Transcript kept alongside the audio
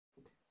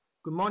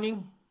Good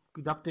morning,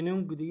 good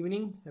afternoon, good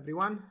evening,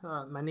 everyone.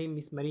 My name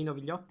is Marino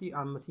Vigliotti.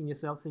 I'm a senior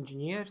sales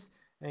engineer,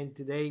 and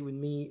today with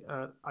me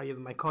I have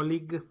my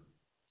colleague.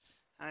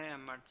 Hi,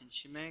 I'm Martin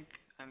Šimek.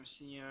 I'm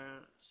senior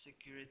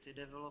security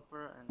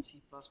developer and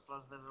C++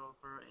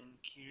 developer in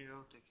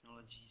Kerio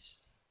Technologies.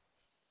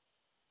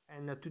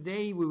 And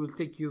today we will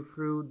take you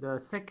through the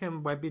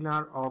second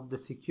webinar of the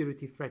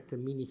Security Threat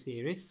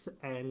mini-series,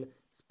 and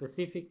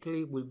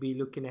specifically we'll be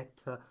looking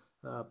at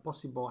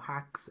possible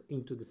hacks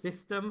into the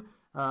system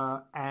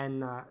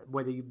and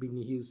whether you've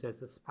been used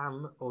as a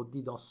spam or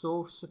DDoS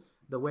source.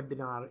 The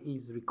webinar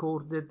is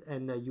recorded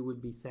and you will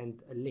be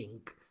sent a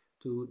link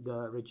to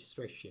the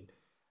registration.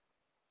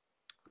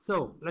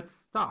 So let's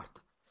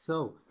start.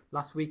 So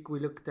last week we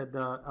looked at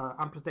the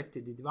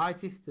unprotected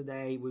devices.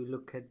 Today we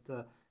look at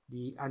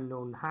the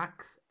unknown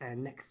hacks,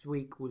 and next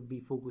week we'll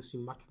be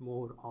focusing much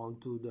more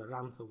onto the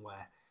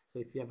ransomware. So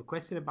if you have a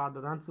question about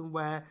the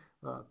ransomware,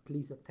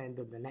 please attend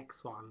the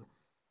next one.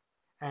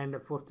 And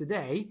for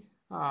today,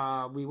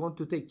 we want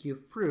to take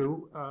you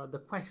through the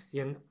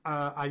question,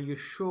 are you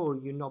sure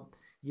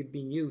you've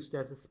been used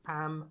as a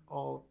spam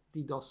or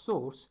DDoS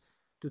source?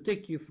 To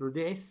take you through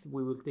this,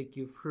 we will take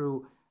you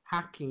through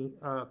hacking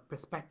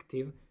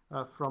perspective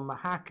from a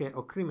hacker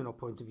or criminal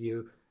point of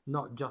view,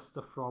 not just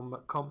from a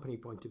company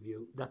point of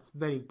view. That's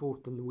very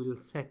important. We'll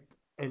set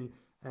and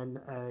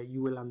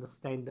you will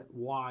understand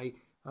why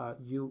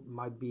you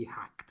might be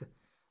hacked.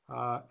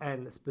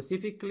 And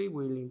specifically,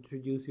 we'll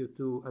introduce you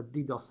to a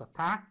DDoS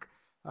attack,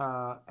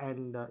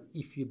 and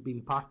if you've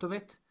been part of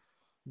it.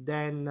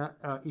 Then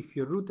if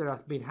your router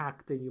has been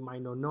hacked and you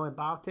might not know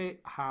about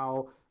it,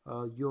 how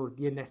your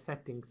DNS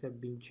settings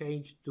have been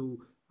changed to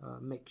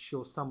make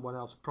sure someone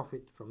else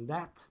profit from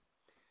that.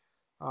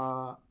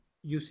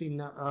 Using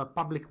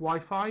public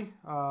Wi-Fi,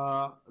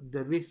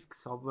 the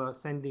risks of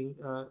sending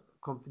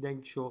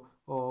confidential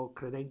or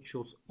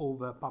credentials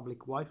over public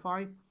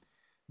Wi-Fi.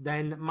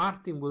 Then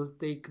Martin will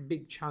take a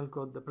big chunk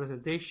of the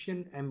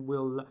presentation and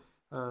will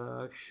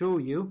show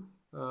you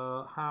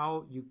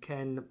how you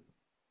can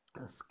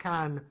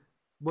scan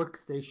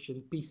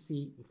workstation,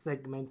 PC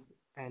segments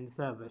and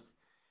servers.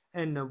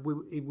 And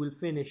it will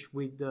finish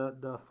with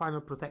the final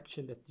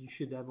protection that you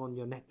should have on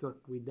your network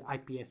with the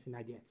IPS and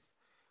IDS.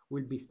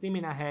 We'll be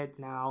steaming ahead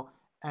now,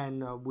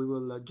 and we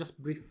will just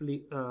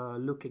briefly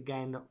look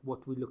again at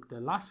what we looked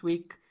at last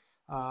week.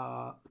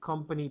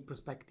 Company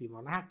perspective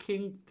on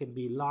hacking, can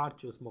be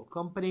large or small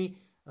company.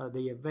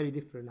 They have very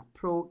different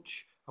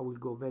approach. I will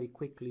go very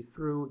quickly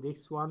through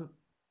this one.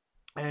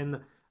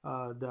 And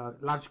the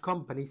large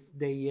companies,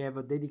 they have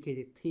a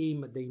dedicated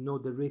team. They know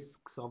the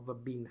risks of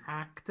being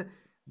hacked.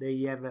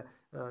 They have a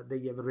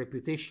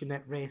reputation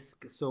at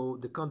risk. So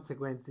the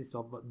consequences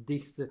of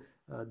this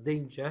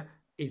danger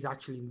is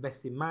actually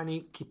investing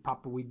money, keep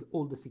up with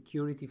all the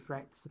security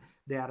threats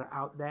that are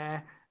out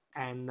there,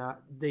 and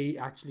they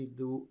actually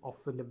do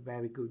often a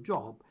very good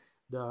job.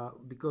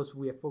 Because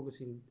we are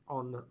focusing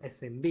on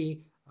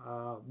SMB,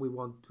 we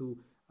want to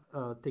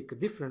take a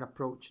different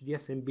approach. The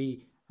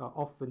SMB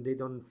often they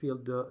don't feel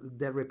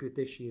their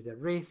reputation is at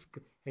risk,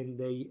 and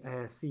they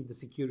see the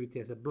security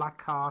as a black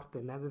heart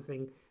and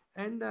everything,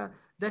 and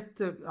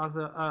that has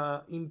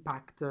an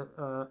impact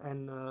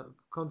and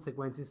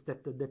consequences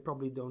that they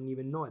probably don't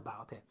even know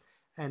about it.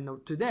 And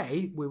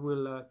today we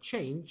will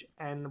change,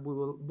 and we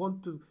will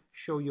want to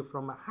show you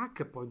from a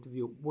hacker point of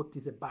view what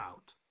is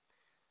about.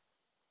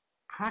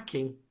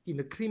 Hacking in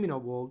the criminal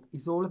world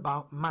is all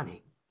about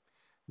money.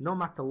 No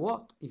matter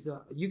what,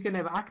 you can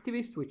have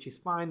activists, which is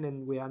fine,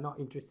 and we are not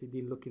interested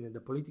in looking at the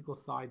political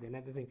side and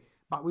everything,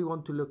 but we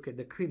want to look at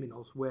the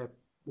criminals,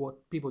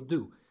 what people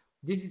do.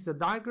 This is a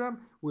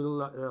diagram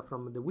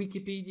from the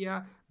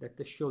Wikipedia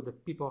that show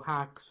that people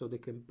hack so they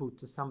can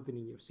put something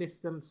in your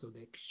system, so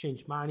they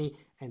exchange money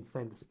and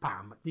send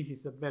spam. This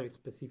is a very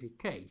specific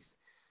case.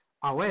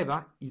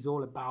 However, it's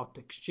all about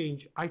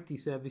exchange IT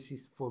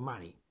services for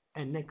money.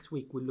 And next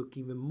week we'll look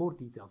even more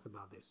details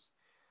about this.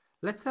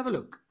 Let's have a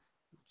look.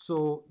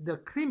 So the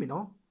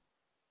criminal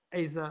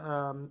is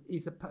a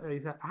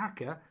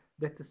hacker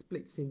that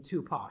splits in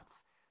two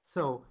parts.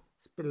 So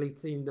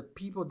splits in the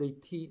people they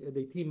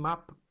team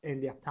up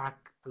and they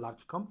attack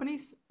large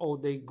companies, or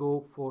they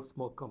go for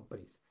small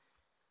companies.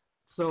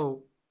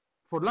 So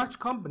for large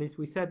companies,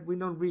 we said we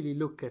don't really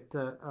look at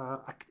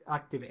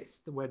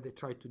activists where they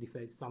try to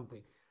defend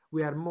something.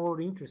 We are more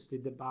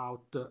interested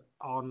about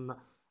on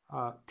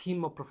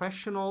team of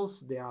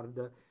professionals. They are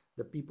the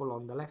people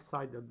on the left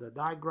side of the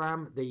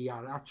diagram. They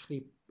are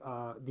actually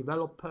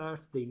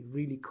developers. They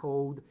really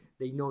code.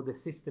 They know the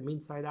system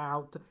inside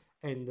out,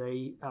 and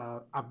they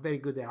are very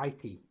good at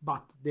IT.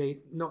 But they're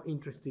not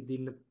interested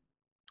in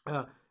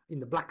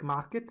the black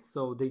market,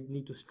 so they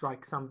need to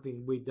strike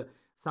something with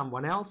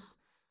someone else.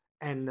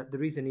 And the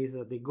reason is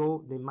that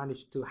they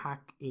manage to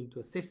hack into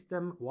a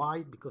system.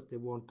 Why? Because they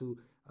want to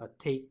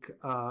take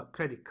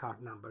credit card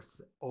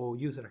numbers or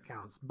user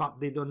accounts, but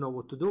they don't know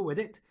what to do with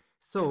it.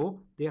 So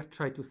they are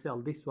trying to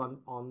sell this one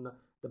on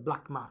the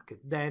black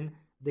market. Then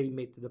they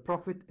make the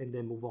profit and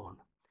then move on.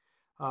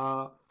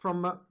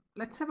 From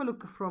let's have a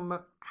look from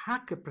a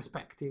hacker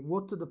perspective.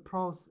 What the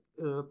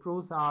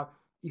pros are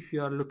if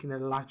you are looking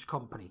at a large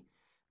company.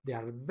 They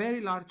are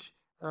very large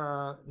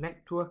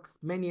networks,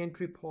 many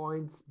entry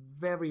points,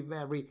 very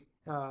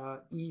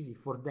easy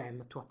for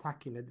them to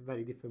attack in a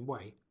very different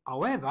way.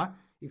 However,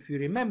 if you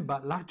remember,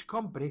 large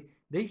companies,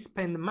 they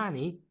spend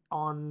money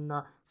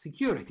on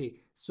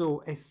security.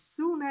 So as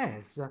soon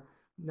as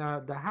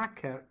the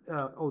hacker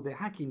or the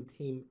hacking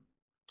team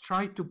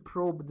try to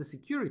probe the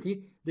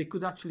security, they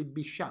could actually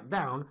be shut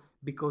down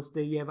because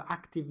they have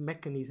active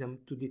mechanism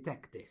to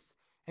detect this,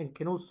 and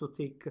can also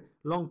take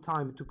long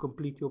time to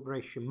complete the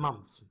operation,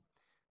 months.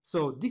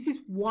 So this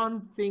is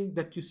one thing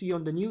that you see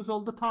on the news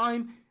all the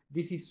time.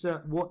 This is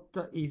what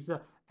is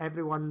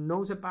everyone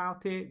knows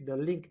about it, the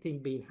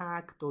LinkedIn being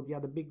hacked or the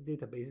other big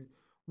databases.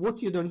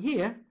 What you don't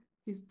hear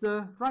is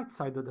the right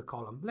side of the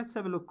column. Let's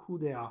have a look who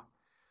they are.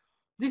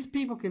 These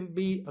people can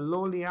be a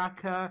lowly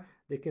hacker,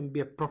 they can be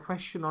a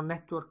professional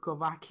network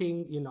of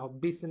hacking,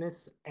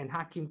 business and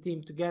hacking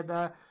team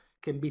together,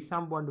 can be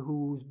someone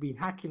who's been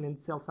hacking and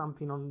sell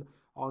something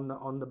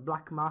on the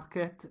black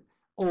market,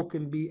 or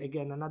can be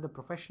again another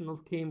professional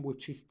team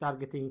which is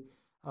targeting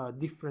a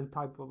different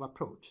type of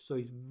approach. So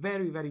it's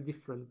very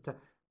different,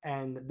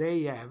 and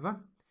they have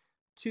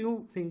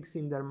two things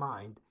in their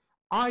mind.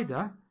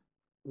 Either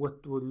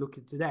what we'll look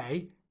at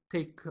today,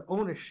 take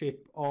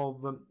ownership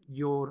of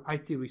your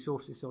IT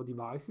resources or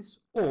devices,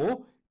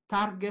 or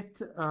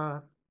target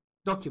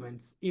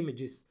documents,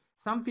 images,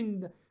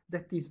 something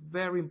that is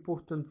very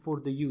important for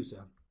the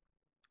user.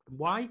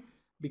 Why?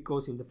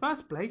 Because in the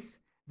first place,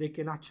 they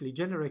can actually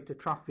generate the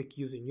traffic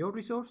using your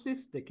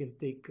resources. They can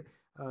take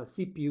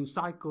CPU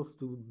cycles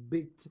to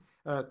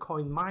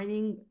Bitcoin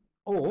mining,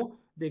 or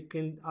they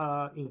can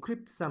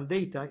encrypt some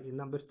data in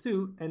number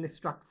two and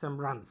extract some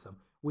ransom,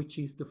 which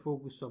is the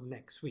focus of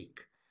next week.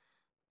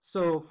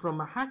 So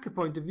from a hacker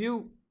point of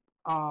view,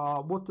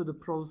 what the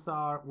pros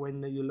are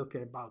when you look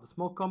at about a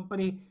small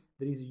company?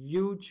 There is a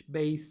huge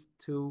base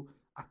to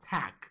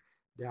attack.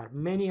 There are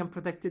many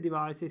unprotected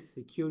devices.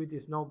 Security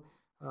is no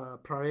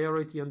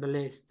priority on the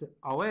list.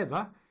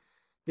 However,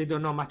 they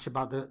don't know much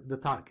about the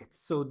targets.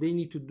 So they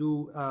need to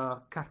do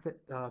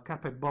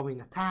carpet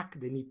bombing attack.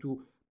 They need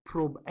to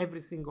probe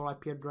every single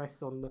IP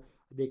address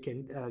they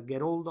can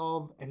get hold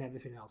of, and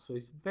everything else. So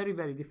it's very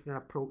different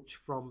approach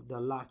from the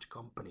large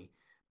company.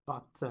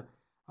 But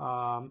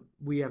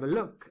we have a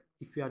look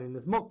if you are in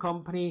a small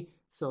company.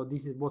 So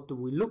this is what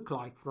we look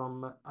like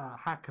from a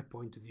hacker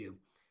point of view.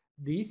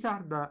 These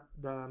are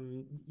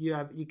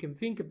you can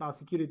think about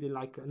security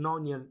like an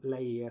onion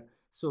layer.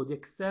 So the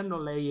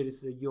external layer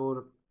is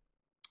your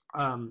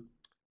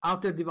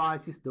outer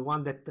devices, the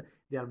one that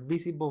they are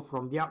visible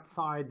from the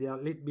outside. They are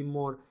a little bit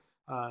more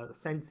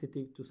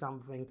sensitive to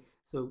something.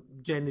 So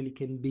generally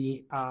can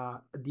be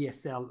a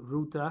DSL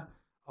router,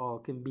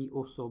 or can be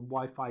also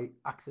Wi-Fi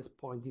access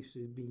point. This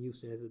is being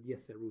used as a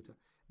DSL router.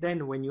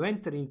 Then when you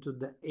enter into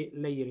the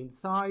layer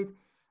inside,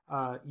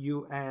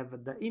 you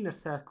have the inner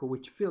circle,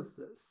 which feels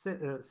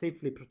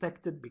safely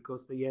protected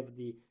because they have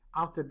the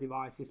outer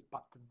devices,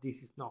 but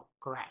this is not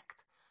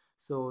correct.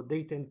 So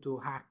they tend to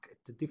hack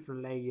the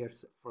different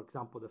layers. For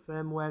example, the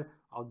firmware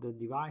of the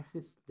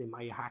devices. They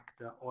might hack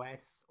the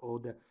OS or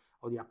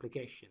the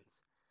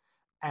applications.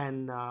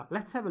 And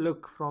let's have a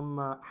look from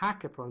a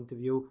hacker point of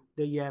view.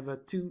 They have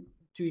two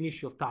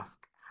initial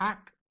tasks: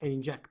 hack and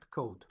inject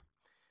code.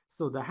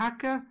 So the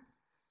hacker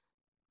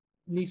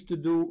needs to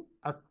do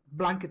a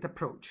blanket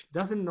approach,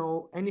 doesn't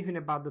know anything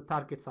about the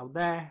targets out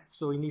there,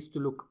 so he needs to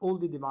look all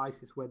the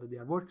devices, whether they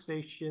are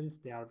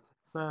workstations, they are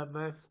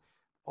servers,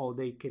 or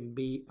they can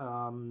be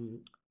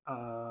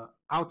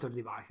outer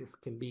devices,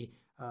 can be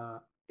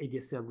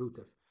ADSL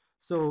routers.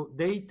 So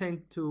they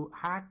tend to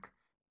hack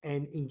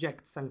and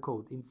inject some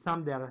code. In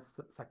some they are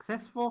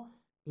successful,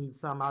 in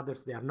some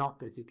others they are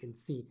not. As you can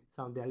see,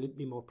 some they are a little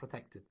bit more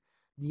protected.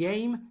 The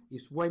aim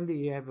is when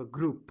they have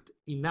grouped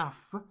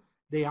enough,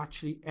 they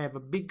actually have a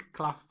big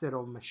cluster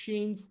of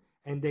machines,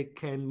 and they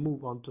can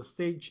move on to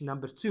stage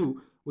number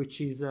two,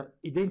 which is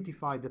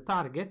identify the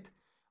target.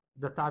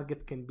 The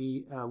target can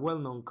be a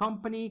well-known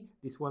company.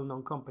 This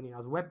well-known company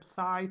has a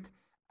website,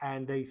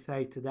 and they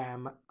say to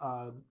them,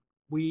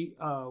 we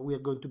are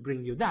going to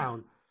bring you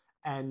down.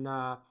 And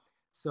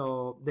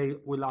so they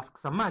will ask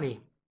some money.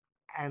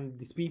 And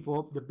these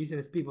people, the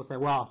business people, say,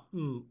 well,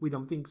 we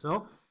don't think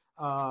so.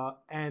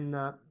 And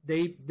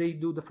they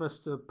do the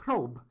first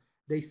probe.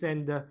 They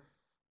send a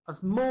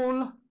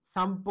small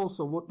samples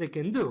of what they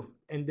can do,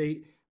 and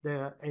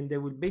they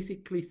will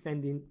basically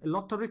send in a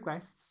lot of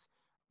requests,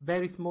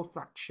 very small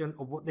fraction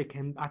of what they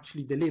can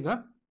actually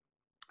deliver,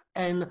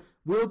 and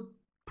will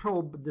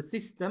probe the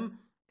system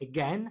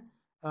again.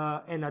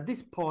 And at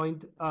this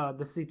point,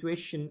 the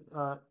situation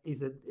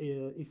is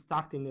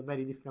starting in a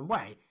very different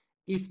way.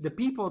 If the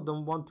people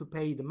don't want to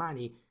pay the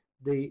money,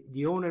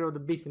 the owner of the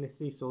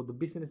businesses or the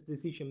business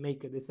decision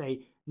maker, they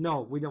say,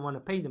 no, we don't want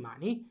to pay the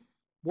money.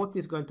 What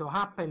is going to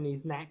happen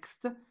is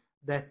next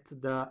that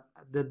the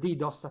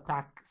DDoS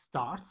attack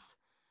starts.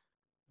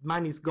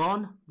 Money is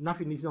gone,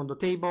 nothing is on the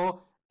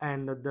table,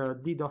 and the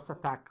DDoS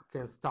attack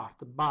can start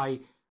by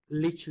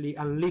literally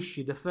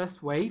unleashing the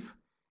first wave.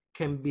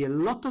 Can be a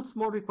lot of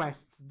small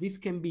requests. This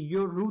can be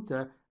your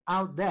router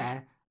out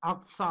there,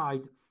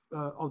 outside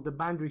of the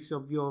boundaries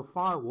of your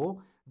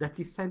firewall, that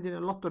is sending a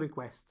lot of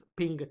requests,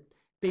 ping,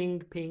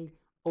 ping, ping,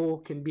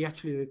 or can be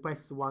actually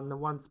requests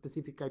one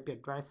specific IP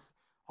address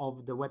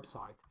of the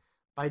website.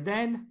 By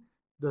then,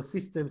 the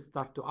systems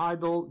start to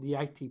idle, the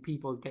IT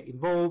people get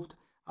involved,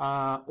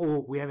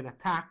 or we have an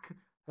attack,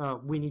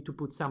 we need to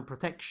put some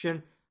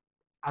protection.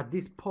 At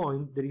this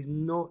point, there is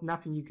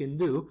nothing you can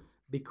do,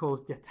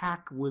 because the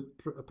attack will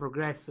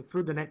progress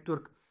through the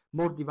network,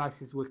 more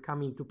devices will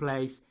come into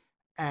place,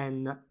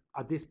 and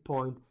at this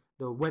point,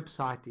 the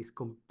website is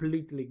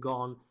completely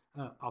gone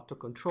out of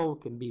control.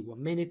 Can be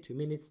 1 minute, 2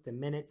 minutes, 10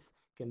 minutes,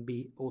 can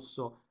be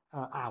also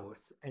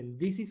hours. And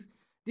this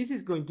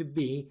is going to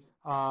be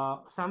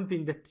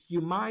something that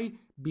you might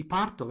be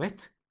part of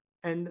it,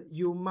 and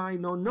you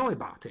might not know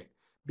about it,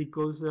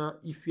 because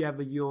if you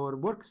have your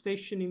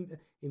workstation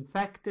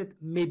infected,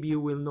 maybe you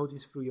will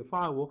notice through your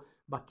firewall.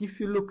 But if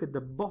you look at the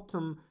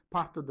bottom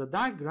part of the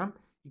diagram,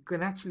 it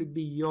can actually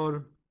be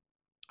your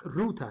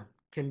router,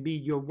 can be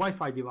your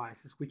Wi-Fi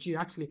devices, which is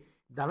actually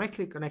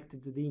directly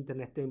connected to the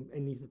internet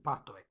and is a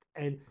part of it.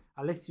 And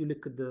unless you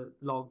look at the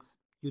logs,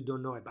 you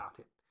don't know about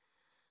it.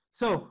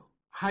 So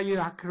how you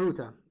hack a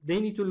router? They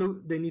need to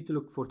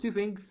look for two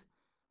things: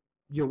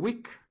 your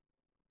weak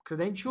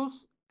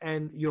credentials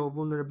and your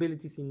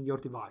vulnerabilities in your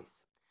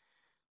device.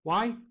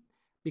 Why?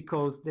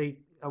 Because they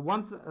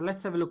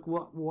let's have a look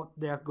what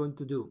they are going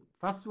to do.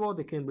 First of all,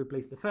 they can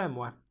replace the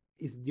firmware,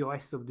 is the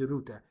OS of the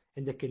router,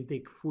 and they can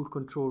take full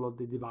control of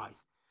the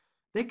device.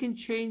 They can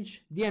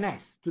change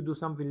DNS to do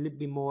something a little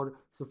bit more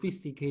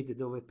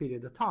sophisticated over a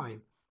period of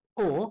time,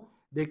 or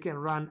they can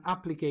run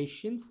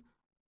applications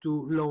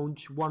to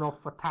launch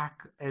one-off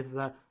attack as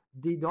a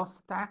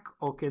DDoS attack,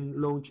 or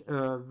can launch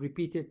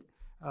repeated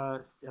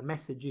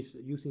messages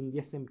using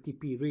the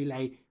SMTP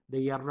relay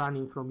they are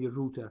running from your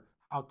router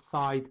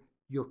outside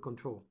your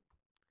control.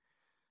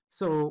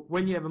 So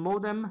when you have a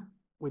modem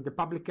with the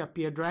public IP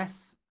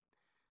address,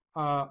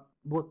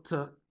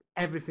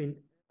 everything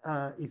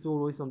is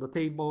always on the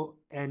table,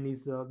 and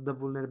is the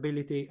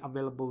vulnerability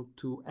available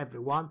to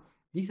everyone.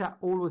 These are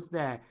always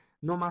there,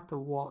 no matter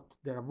what.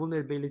 There are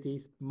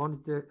vulnerabilities,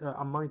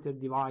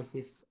 unmonitored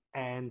devices,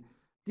 and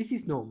this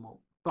is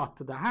normal. But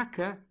the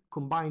hacker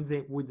combines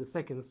it with the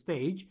second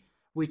stage,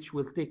 which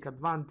will take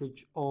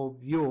advantage of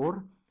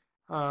your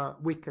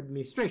weak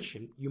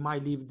administration. You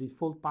might leave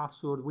default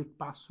password, weak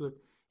password.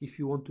 If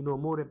you want to know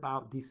more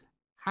about this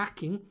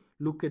hacking,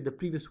 look at the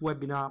previous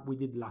webinar we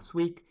did last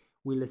week.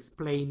 We'll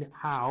explain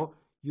how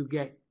you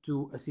get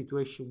to a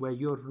situation where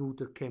your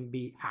router can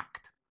be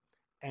hacked,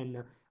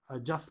 and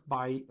just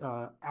by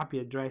IP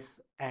address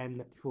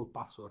and default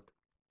password.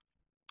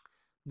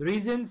 The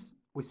reasons,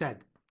 we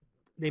said,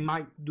 they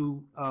might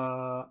do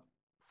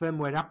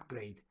firmware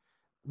upgrade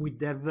with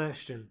their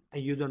version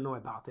and you don't know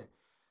about it.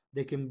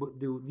 They can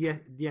do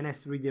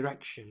DNS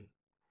redirection.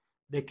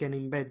 They can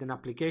embed an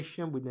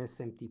application with an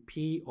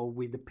SMTP or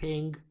with the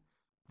ping.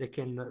 They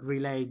can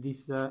relay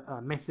these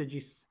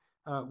messages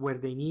where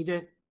they need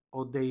it,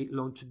 or they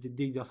launch the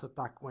DDoS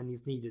attack when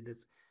it's needed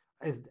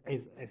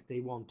as they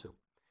want to.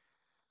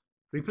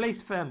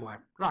 Replace firmware.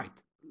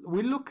 Right.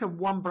 We look at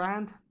one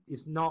brand,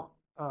 is not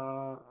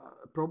a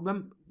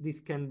problem.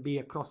 This can be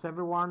across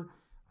everyone.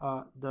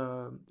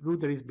 The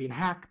router is being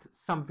hacked,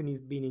 something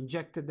is being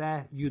injected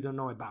there, you don't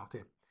know about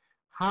it.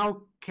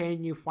 How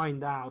can you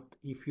find out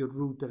if your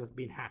router has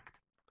been hacked?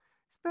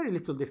 It's very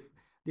little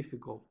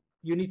difficult.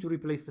 You need to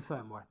replace the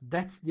firmware.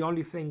 That's the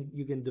only thing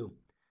you can do.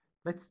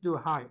 Let's do a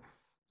high.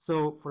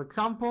 So for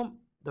example,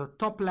 the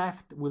top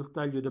left will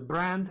tell you the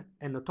brand,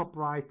 and the top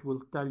right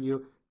will tell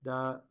you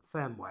the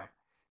firmware.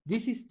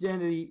 This is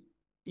generally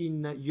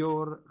in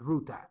your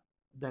router.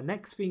 The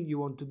next thing you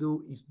want to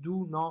do is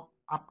do not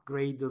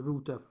upgrade the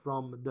router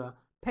from the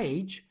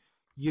page.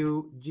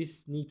 You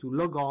just need to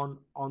log on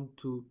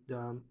onto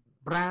the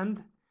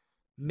brand,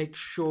 make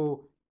sure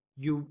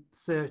you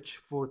search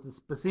for the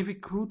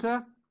specific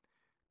router,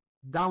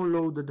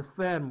 download the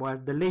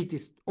firmware, the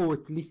latest, or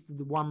at least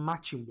the one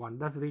matching one,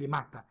 doesn't really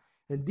matter.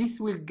 And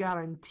this will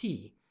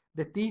guarantee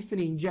that if an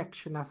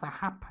injection has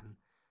happened,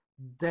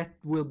 that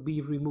will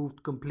be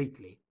removed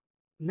completely.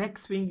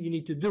 Next thing you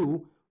need to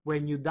do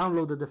when you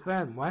download the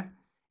firmware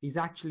is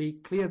actually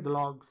clear the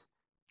logs,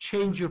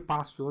 change your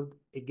password,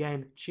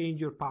 again,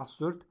 change your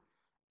password,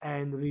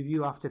 and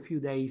review after a few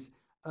days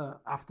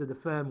after the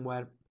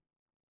firmware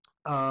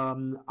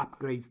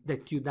upgrades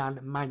that you done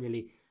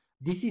manually.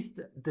 This is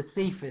the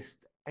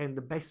safest and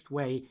the best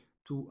way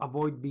to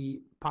avoid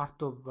be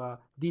part of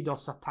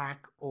DDoS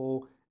attack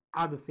or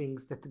other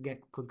things that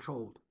get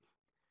controlled.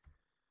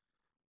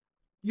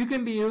 You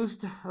can be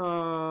used,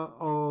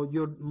 or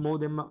your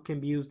modem can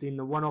be used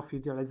in one-off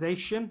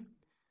utilization.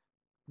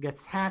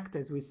 Gets hacked,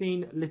 as we've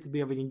seen, a little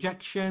bit of an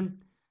injection,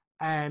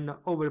 and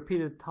over a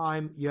period of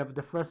time you have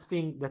the first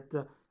thing that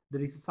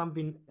there is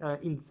something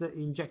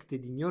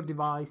injected in your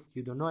device,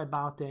 you don't know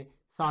about it,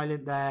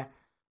 silent there,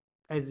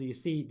 as you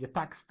see, the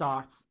attack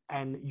starts,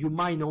 and you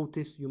might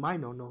notice, you might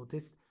not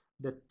notice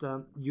that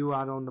you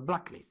are on the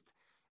blacklist.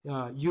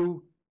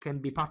 You can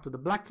be part of the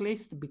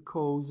blacklist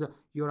because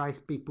your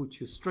ISP puts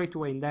you straight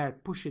away in there,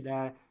 push it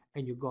there,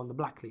 and you go on the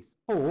blacklist.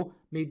 Or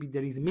maybe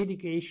there is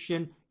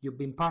mitigation, you've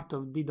been part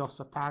of DDoS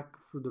attack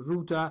through the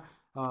router,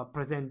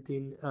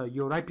 presenting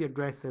your IP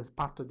address as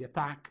part of the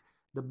attack.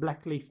 The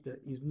blacklist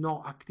is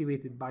not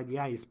activated by the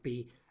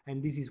ISP,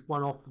 and this is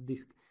one of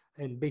this,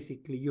 and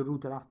basically your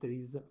router after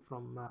is,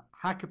 from a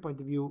hacker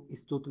point of view,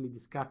 is totally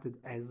discarded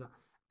as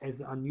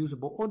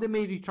unusable, or they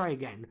may retry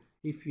again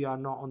if you are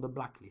not on the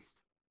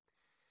blacklist.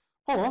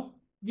 Or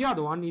the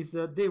other one is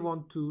they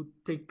want to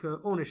take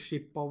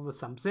ownership of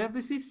some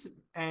services,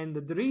 and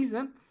the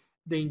reason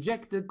they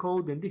inject the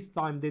code, and this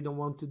time they don't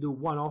want to do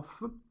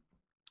one-off,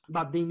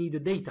 but they need the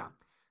data.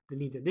 They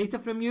need the data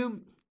from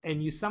you,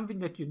 and use something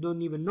that you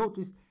don't even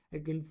notice. I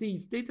can see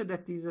it's data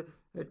that is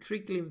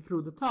trickling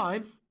through the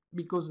time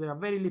because there are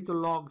very little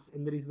logs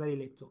and there is very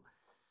little.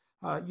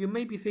 You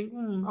may be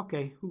thinking,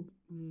 okay,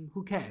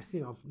 who cares, you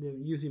know,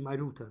 using my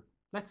router.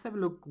 Let's have a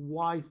look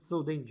why it's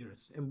so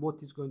dangerous and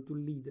what is going to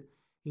lead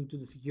into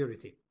the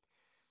security.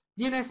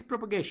 DNS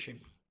propagation.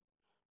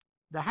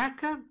 The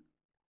hacker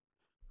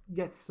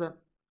gets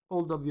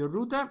hold of your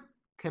router,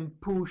 can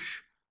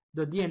push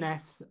the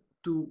DNS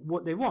to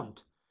what they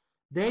want.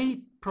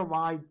 They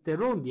provide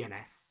their own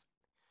DNS.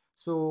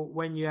 So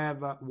when you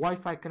have a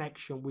Wi-Fi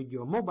connection with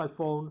your mobile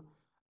phone,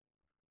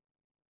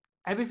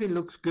 everything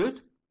looks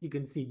good. You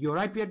can see your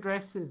IP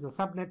address is a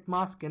subnet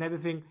mask and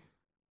everything.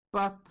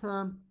 But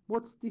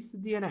what's this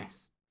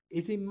DNS?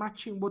 Is it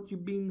matching what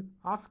you've been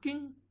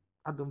asking?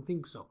 I don't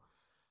think so.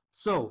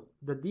 So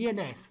the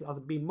DNS has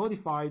been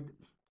modified,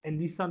 and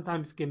this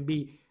sometimes can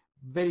be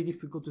very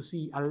difficult to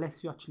see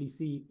unless you actually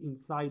see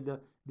inside the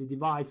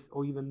device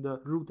or even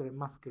the router and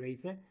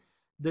masquerades.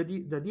 The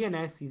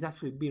DNS is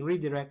actually being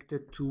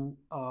redirected to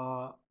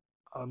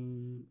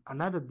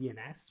another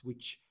DNS,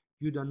 which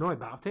you don't know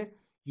about it.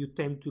 You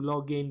tend to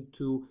log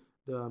into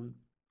the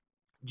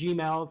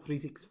Gmail,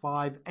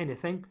 365,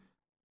 anything,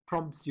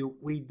 prompts you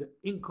with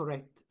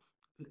incorrect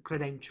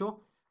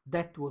credential.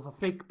 That was a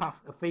fake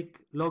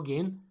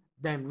login,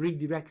 then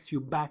redirects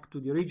you back to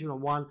the original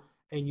one,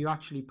 and you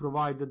actually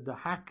provided the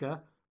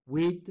hacker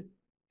with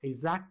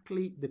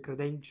exactly the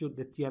credential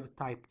that you have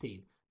typed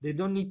in. They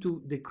don't need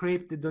to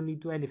decrypt, they don't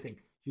need to anything.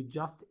 You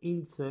just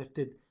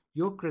inserted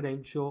your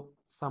credential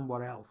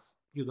somewhere else.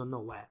 You don't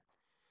know where.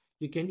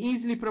 You can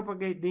easily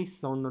propagate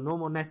this on a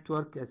normal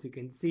network. As you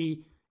can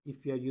see,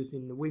 if you are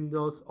using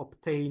Windows,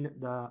 obtain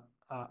the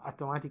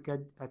automatic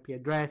IP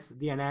address,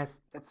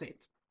 DNS, that's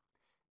it.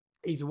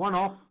 It's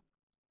one-off,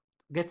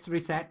 gets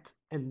reset,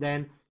 and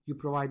then you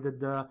provided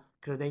the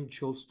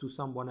credentials to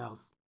someone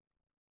else.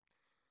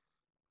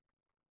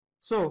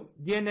 So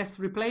DNS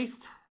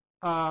replaced.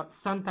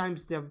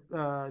 Sometimes they're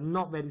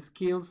not very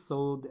skilled,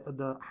 so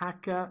the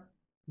hacker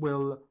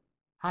will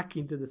hack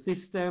into the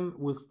system,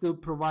 will still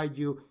provide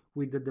you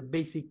with the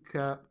basic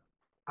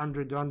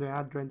 100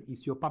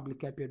 is your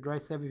public IP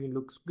address, everything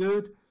looks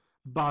good,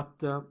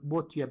 but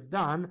what you have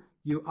done,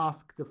 you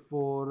asked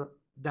for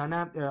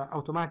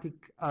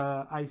automatic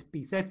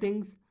ISP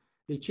settings,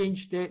 they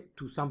changed it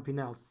to something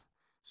else,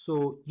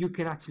 so you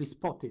can actually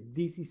spot it.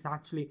 This is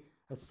actually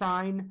a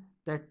sign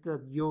that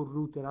your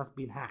router has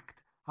been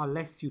hacked,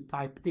 unless you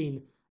typed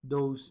in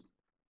those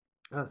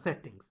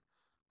settings.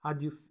 How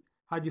do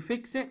you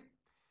fix it?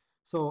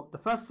 So the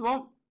first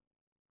one,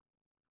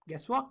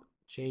 guess what?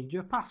 Change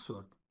your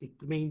password.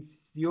 It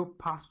means your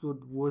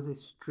password was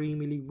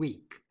extremely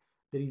weak.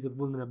 There is a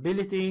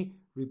vulnerability,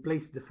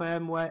 replace the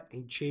firmware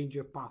and change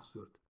your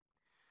password.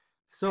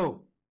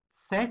 So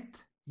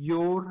set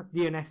your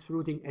DNS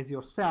routing as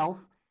yourself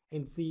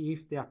and see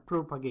if they are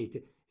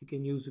propagated. You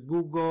can use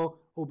Google,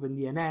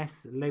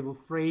 OpenDNS, Level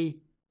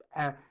 3.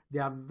 They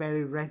are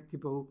very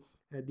reputable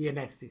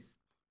DNSs.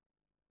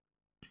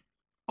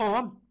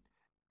 Or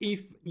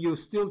if you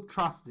still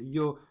trust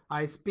your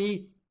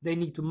ISP, they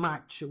need to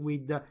match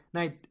with the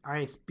night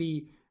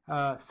ISP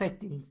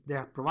settings that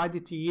are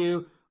provided to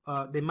you.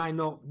 They might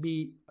not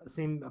be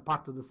same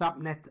part of the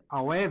subnet.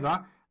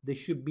 However, there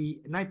should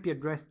be an IP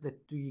address that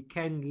you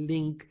can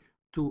link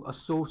to a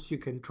source you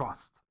can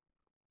trust.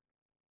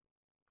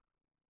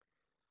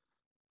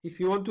 If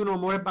you want to know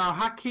more about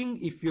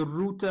hacking, if your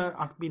router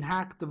has been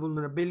hacked, the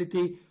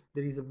vulnerability,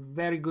 there is a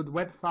very good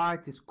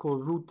website. It's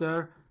called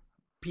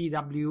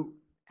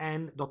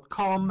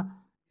routerpwn.com.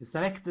 You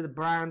select the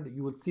brand,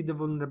 you will see the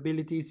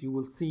vulnerabilities, you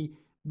will see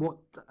what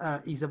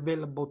is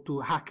available to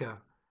hacker.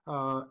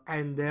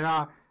 And there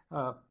are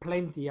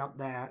plenty out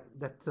there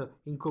that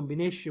in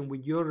combination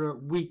with your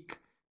weak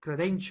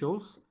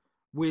credentials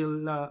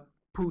will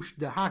push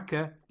the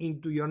hacker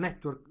into your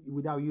network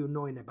without you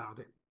knowing about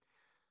it.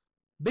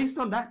 Based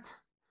on that,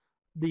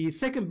 the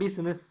second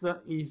business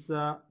is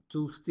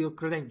to steal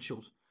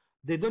credentials.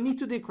 They don't need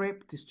to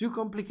decrypt, it's too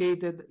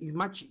complicated. It's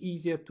much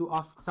easier to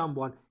ask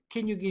someone,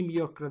 can you give me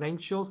your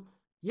credentials?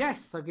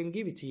 Yes, I can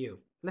give it to you.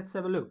 Let's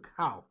have a look.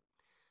 How?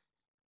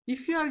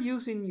 If you are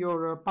using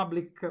your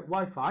public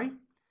Wi-Fi,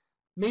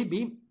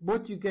 Maybe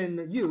what you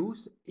can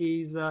use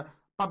is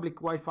public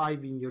Wi-Fi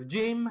in your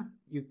gym.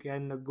 You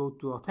can go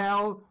to a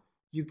hotel.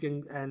 You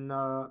can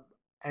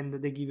and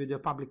they give you the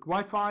public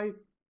Wi-Fi.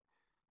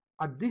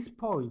 At this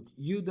point,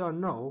 you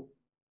don't know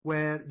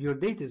where your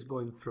data is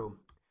going through.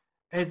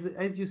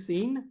 As you've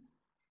seen,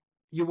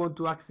 you want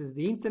to access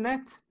the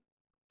internet,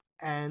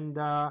 and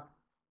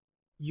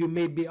you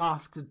may be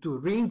asked to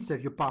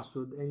reinsert your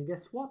password. And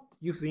guess what?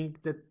 You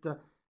think that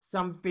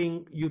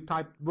something you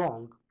typed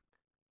wrong.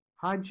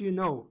 How do you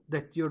know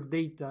that your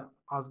data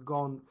has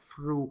gone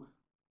through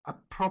a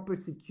proper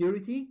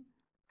security,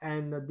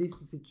 and this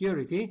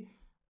security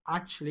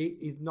actually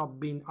is not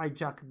being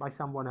hijacked by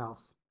someone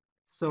else?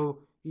 So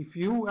if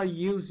you are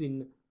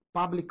using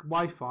public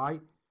Wi-Fi,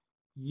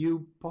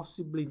 you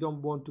possibly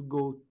don't want to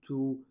go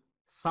to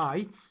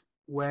sites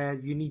where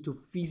you need to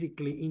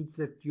physically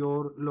insert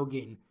your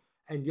login.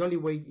 And the only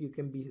way you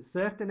can be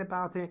certain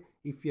about it,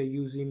 if you're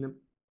using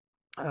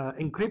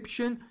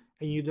encryption,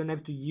 and you don't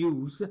have to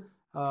use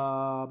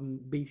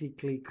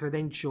basically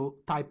credential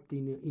typed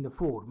in a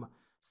form.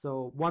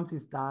 So once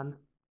it's done,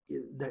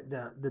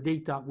 the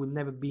data will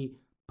never be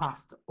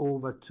passed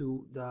over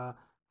to the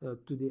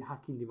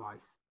hacking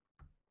device.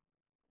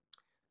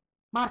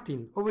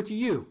 Martin, over to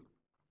you.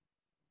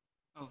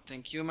 Oh,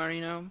 thank you,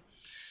 Marino.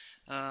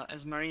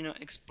 As Marino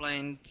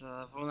explained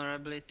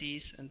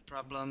vulnerabilities and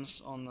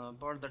problems on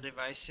border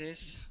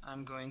devices,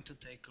 I'm going to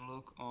take a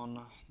look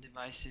on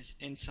devices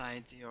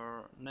inside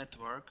your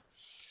network.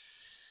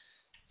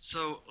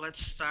 So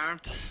let's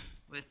start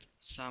with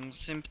some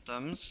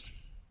symptoms.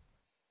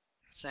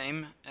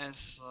 Same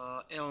as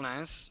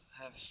illness,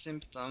 have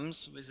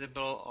symptoms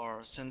visible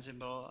or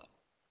sensible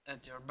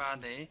at your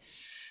body.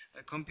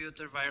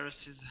 Computer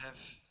viruses have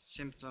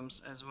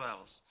symptoms as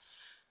well.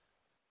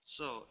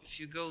 So if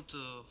you go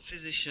to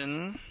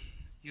physician,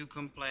 you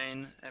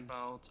complain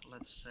about,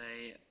 let's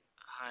say,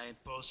 high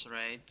pulse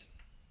rate,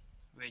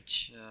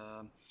 which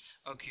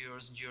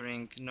occurs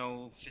during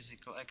no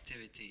physical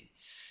activity.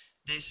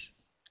 This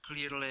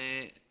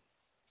clearly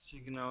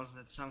signals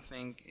that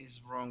something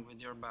is wrong with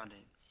your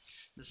body.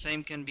 The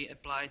same can be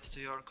applied to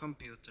your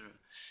computer.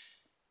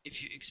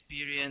 If you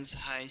experience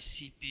high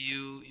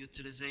CPU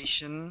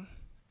utilization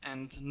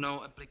and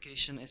no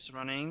application is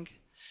running,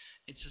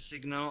 it's a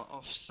signal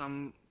of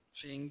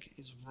something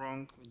is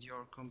wrong with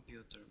your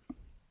computer.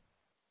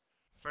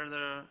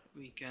 Further,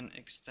 we can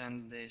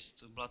extend this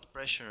to blood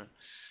pressure.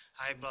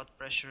 High blood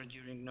pressure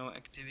during no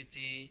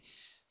activity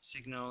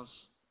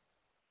signals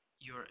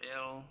you're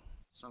ill,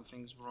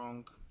 something's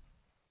wrong.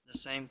 The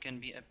same can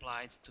be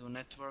applied to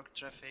network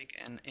traffic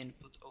and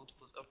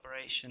input-output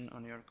operation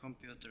on your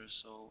computer.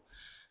 So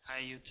high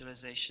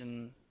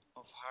utilization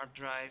of hard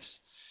drives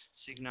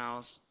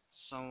signals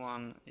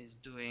someone is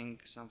doing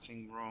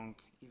something wrong,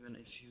 even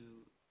if you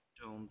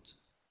don't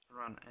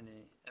run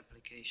any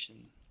application.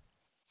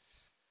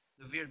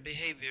 The weird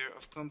behavior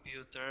of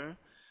computer,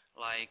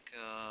 like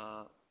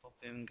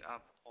popping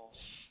up of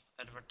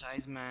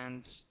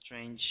advertisements,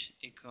 strange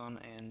icon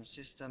in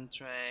system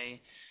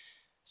tray,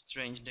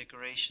 strange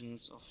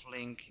decorations of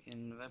link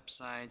in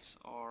websites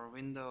or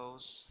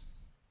windows.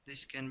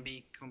 This can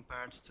be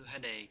compared to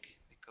headache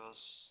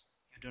because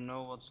you don't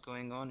know what's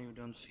going on, you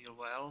don't feel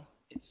well,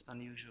 it's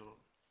unusual.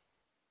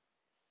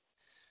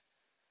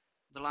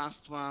 The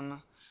last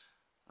one,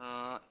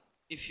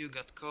 if you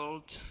got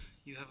cold,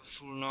 you have a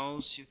full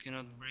nose, you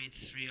cannot breathe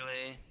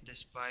freely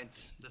despite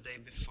the day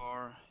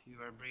before you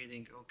were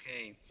breathing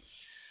okay.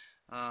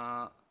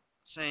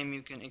 Same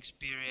you can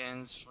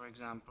experience, for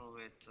example,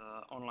 with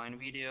online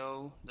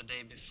video. The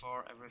day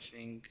before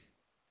everything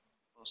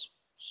was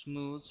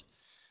smooth,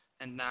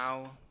 and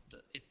now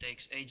it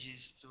takes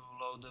ages to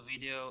load the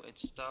video, it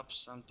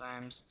stops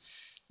sometimes.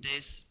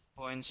 This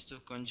points to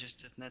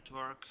congested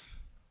network,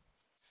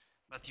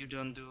 but you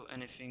don't do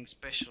anything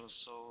special,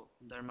 so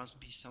there must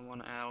be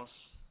someone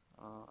else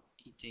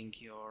eating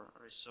your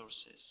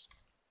resources.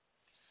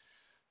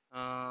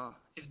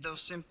 If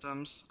those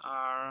symptoms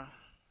are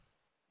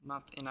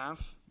not enough,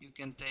 you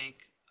can take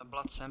a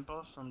blood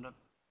sample from the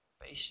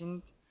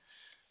patient.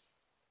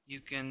 You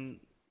can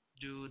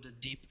do the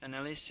deep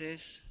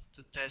analysis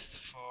to test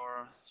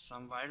for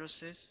some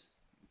viruses.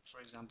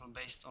 For example,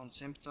 based on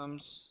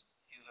symptoms,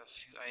 you have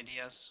few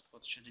ideas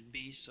what should it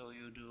be, so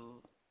you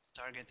do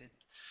targeted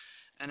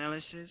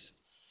analysis.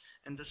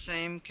 And the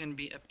same can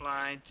be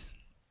applied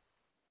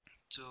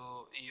to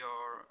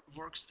your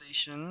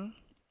workstation,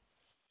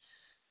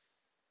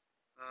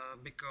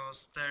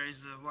 because there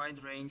is a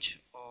wide range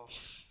of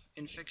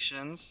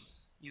infections.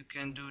 You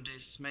can do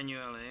this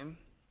manually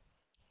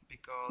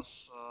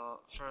because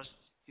first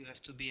you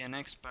have to be an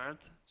expert,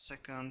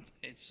 second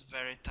it's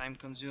very time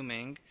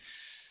consuming.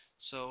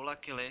 So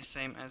luckily,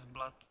 same as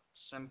blood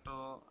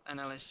sample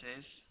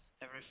analysis,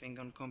 everything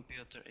on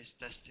computer is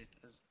tested,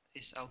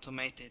 is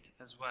automated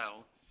as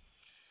well.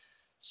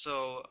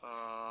 So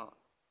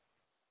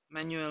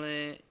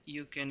manually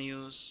you can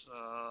use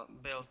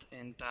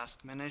built-in task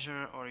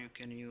manager, or you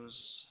can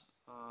use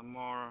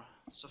more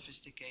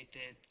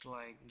sophisticated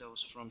like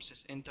those from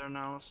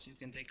sysinternals. You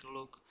can take a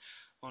look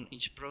on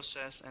each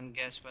process and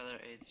guess whether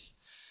it's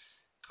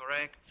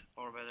correct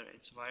or whether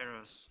it's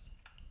virus.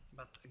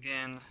 But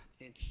again,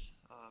 it's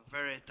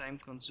very time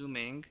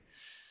consuming.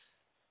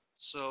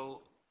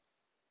 So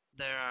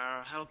there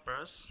are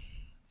helpers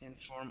in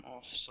form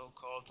of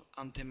so-called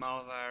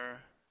anti-malware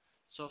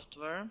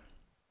software,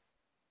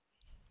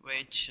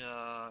 which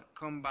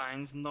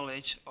combines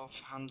knowledge of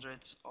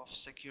hundreds of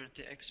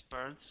security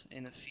experts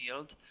in a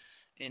field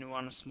in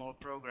one small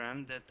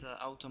program that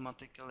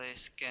automatically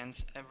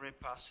scans every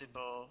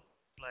possible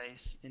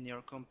place in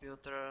your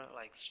computer,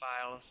 like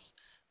files,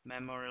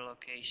 memory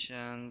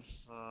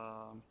locations,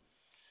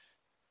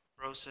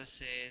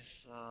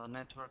 processes,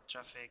 network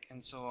traffic,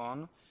 and so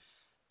on,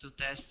 to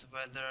test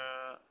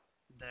whether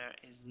there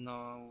is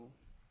no,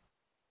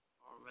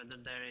 or whether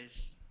there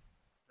is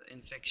the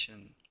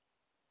infection.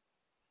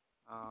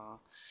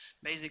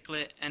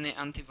 Basically, any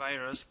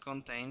antivirus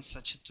contains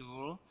such a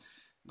tool,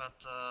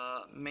 but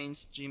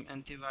mainstream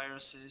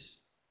antiviruses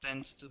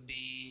tends to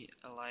be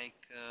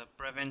like a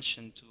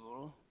prevention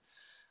tool.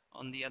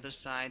 On the other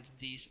side,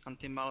 these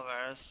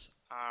anti-malwares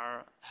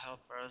are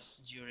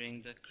helpers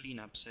during the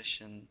cleanup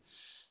session.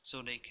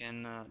 So they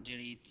can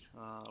delete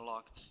a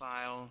locked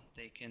file,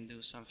 they can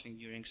do something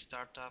during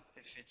startup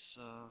if it's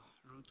a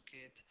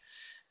rootkit,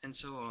 and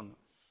so on.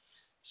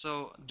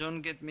 So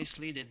don't get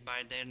misled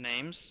by their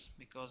names,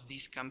 because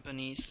these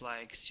companies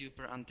like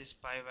Super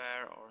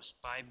Anti-Spyware or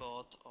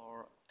Spybot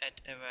or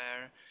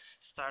AdAware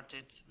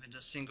started with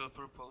a single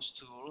purpose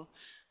tool,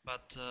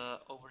 but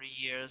over the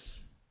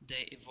years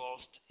they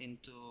evolved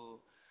into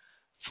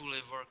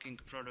fully working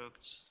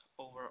products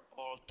over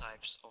all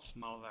types of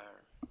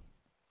malware.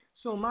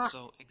 So,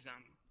 Martin,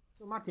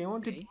 I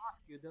wanted to Okay.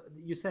 ask you,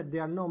 you said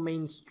there are no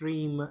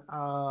mainstream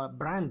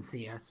brands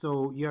here.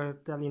 So you're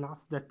telling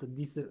us that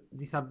these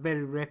are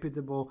very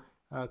reputable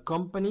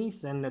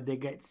companies and they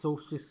get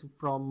sources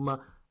from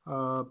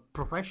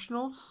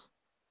professionals?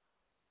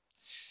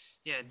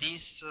 Yeah,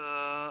 these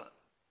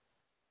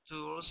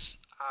tools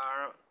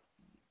are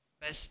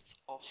best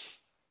of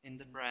in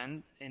the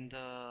brand, in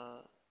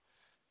the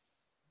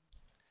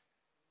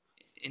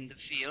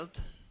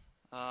field.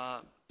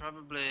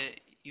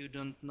 Probably you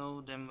don't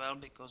know them well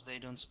because they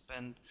don't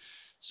spend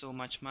so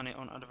much money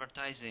on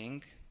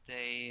advertising.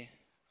 They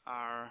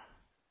are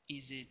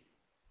easy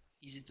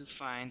to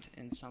find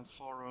in some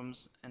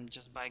forums and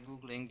just by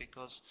googling,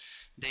 because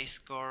they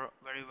score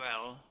very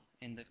well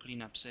in the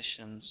cleanup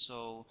session,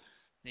 so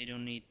they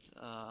don't need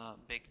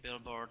big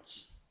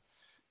billboards.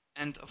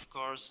 And of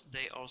course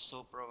they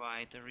also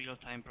provide a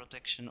real-time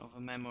protection of a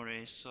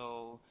memory,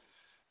 so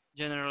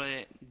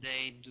generally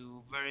they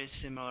do very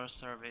similar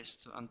service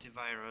to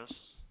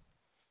antivirus.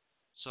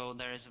 So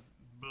there is a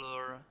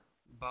blur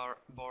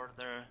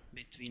border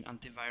between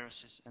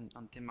antiviruses and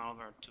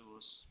anti-malware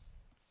tools.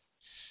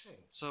 Okay.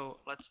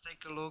 So let's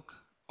take a look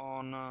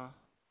on a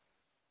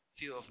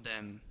few of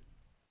them.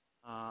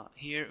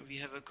 Here we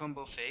have a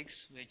combo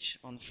fix, which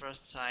on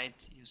first sight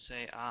you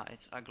say,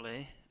 it's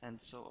ugly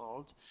and so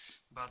old,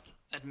 but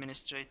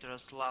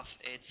administrators love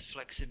its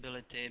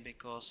flexibility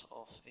because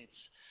of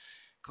its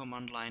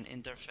command line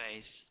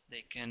interface.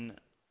 They can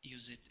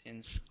use it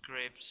in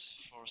scripts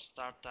for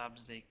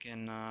startups, they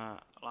can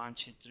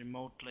launch it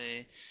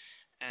remotely,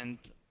 and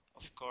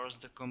of course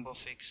the combo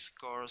fix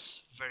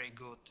scores very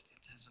good.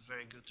 It has a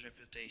very good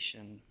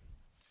reputation.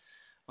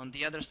 On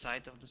the other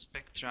side of the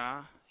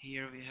spectra,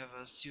 here we have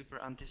a Super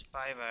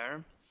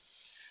Anti-Spyware,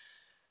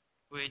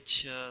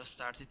 which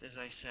started, as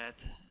I said,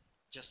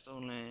 just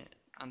only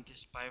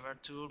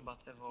anti-spyware tool, but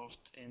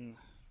evolved in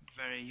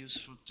very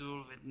useful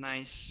tool with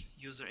nice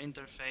user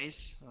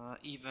interface.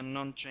 Even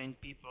non-trained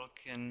people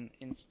can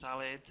install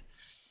it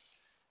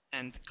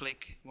and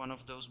click one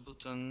of those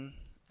buttons,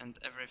 and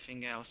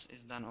everything else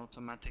is done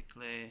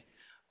automatically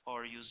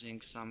or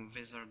using some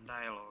wizard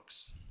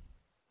dialogues.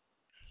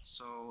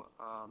 So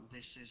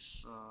this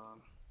is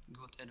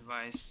good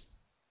advice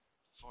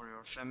for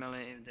your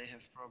family if they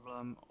have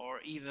problem,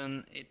 or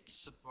even it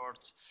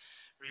supports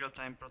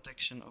real-time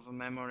protection of a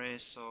memory,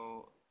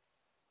 so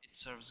it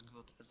serves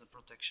good as a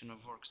protection of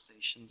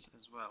workstations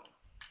as well.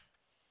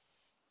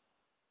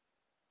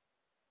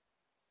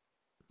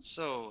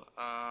 So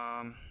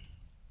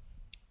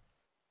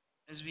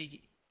as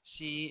we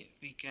see,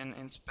 we can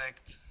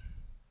inspect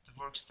the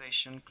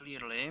workstation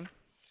clearly.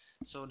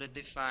 So that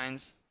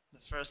defines the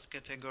first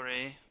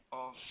category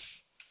of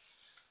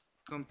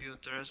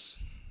computers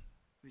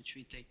which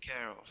we take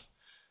care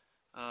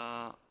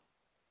of.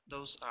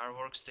 Those are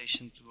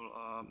workstation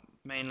tools.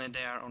 Mainly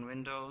they are on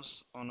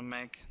Windows. On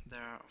Mac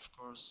there are of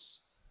course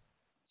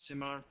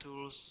similar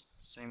tools.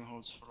 Same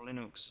holds for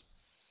Linux.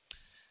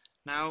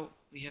 Now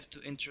we have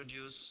to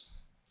introduce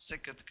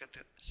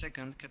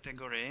second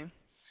category,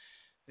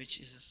 which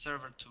is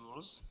server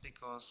tools,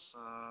 because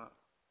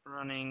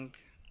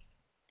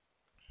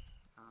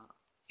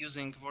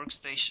using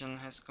workstation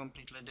has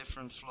completely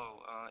different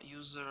flow.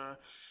 User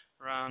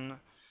run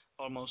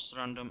almost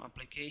random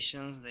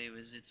applications, they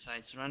visit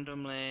sites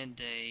randomly,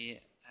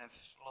 they have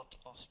a lot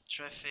of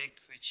traffic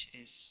which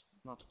is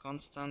not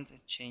constant,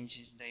 it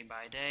changes day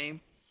by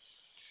day.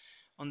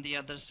 On the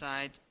other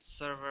side,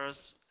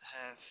 servers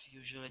have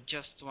usually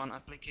just one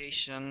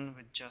application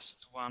with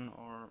just one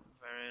or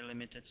very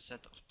limited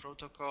set of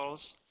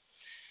protocols.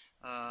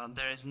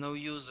 There is no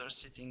user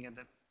sitting at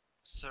the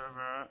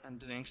server and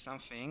doing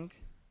something.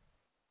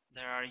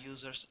 There are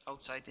users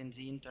outside in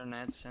the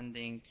internet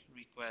sending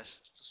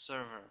requests to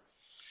server.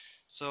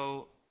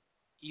 So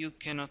you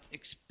cannot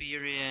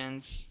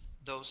experience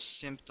those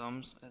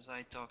symptoms as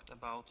I talked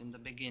about in the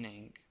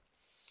beginning.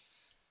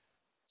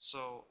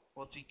 So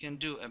what we can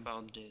do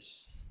about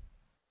this?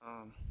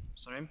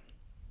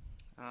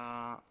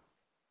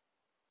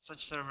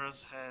 Such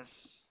servers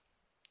has,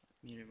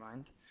 let me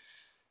rewind.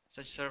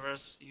 Such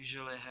servers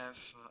usually have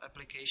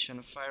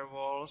application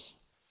firewalls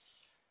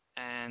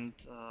and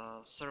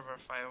server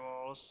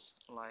firewalls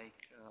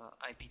like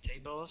IP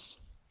tables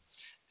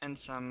and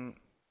some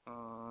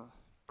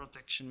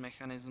protection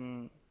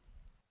mechanism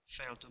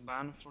fail to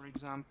ban, for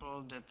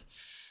example, that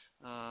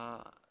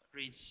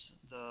reads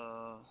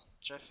the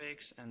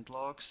traffics and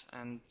logs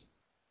and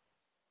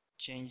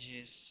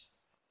changes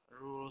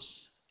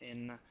rules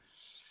in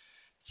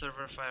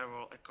server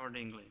firewall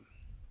accordingly.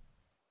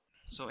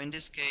 So in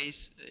this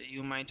case,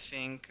 you might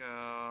think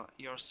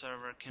your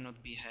server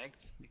cannot be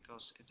hacked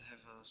because it has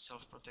a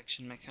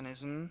self-protection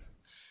mechanism,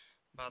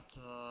 but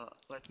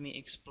let me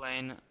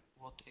explain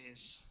what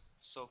is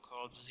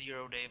so-called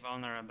zero-day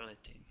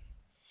vulnerability.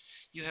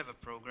 You have a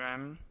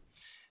program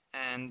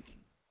and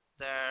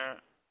there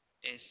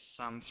is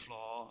some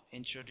flaw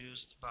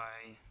introduced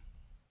by,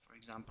 for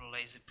example,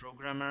 lazy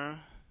programmer,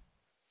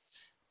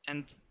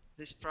 and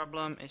this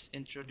problem is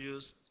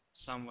introduced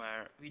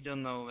somewhere. We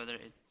don't know whether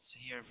it's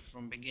here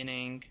from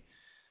beginning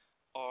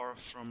or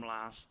from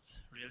last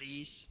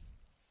release.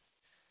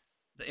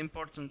 The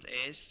important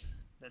is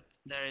that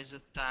there is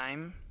a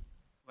time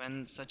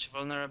when such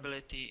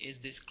vulnerability is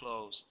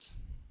disclosed.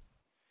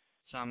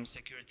 Some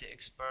security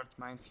expert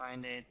might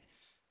find it,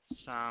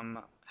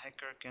 some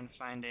hacker can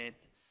find it,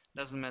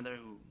 doesn't matter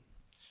who.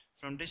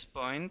 From this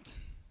point,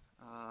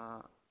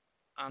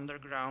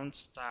 underground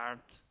start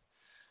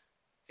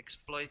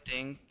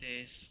exploiting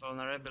this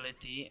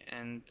vulnerability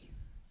and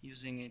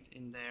using it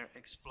in their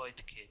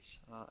exploit kits.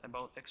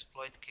 About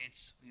exploit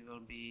kits we will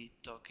be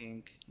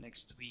talking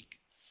next week.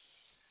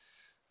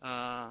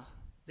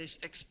 This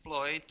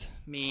exploit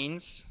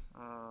means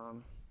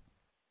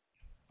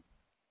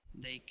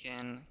they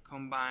can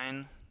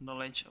combine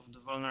knowledge of the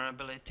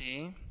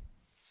vulnerability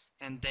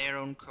and their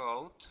own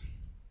code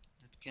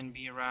that can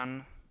be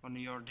run on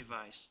your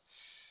device.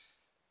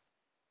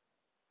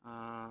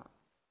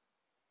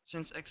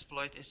 Since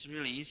exploit is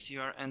released,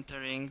 you are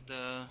entering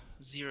the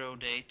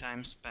zero-day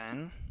time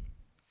span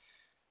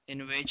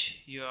in which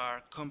you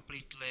are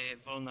completely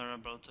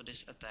vulnerable to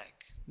this attack.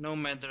 No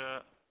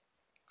matter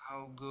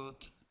how good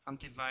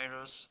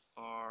antivirus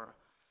or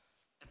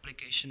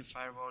application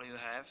firewall you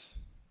have,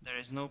 there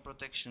is no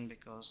protection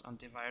because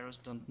antivirus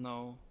don't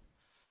know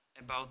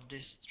about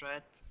this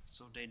threat,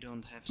 so they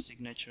don't have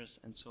signatures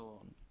and so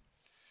on.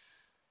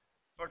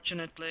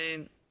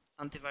 Fortunately,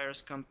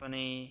 antivirus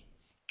company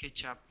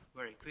catch up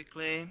very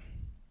quickly,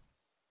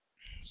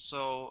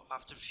 so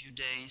after a few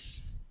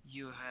days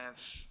you have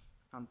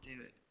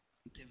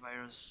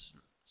antivirus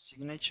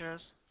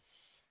signatures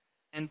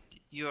and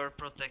you are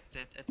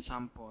protected at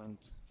some point,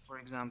 for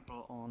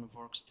example on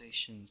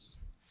workstations.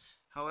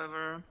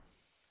 However,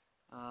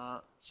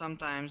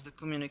 sometimes the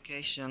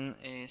communication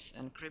is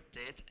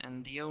encrypted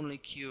and the only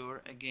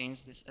cure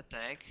against this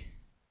attack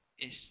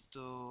is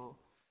to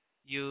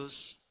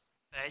use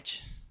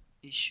patch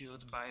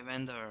issued by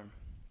vendor.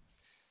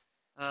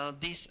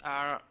 These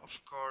are of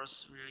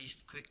course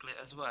released quickly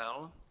as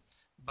well,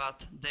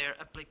 but their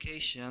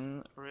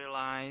application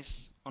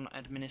relies on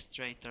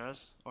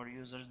administrators or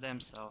users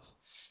themselves.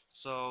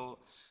 So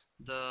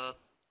the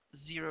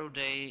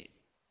zero-day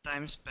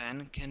time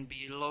span can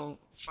be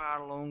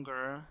far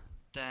longer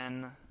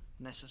than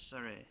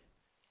necessary.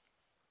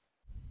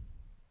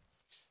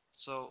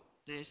 So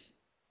this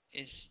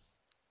is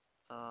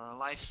a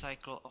life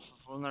cycle of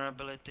a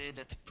vulnerability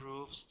that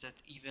proves that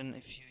even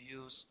if you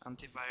use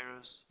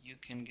antivirus, you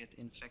can get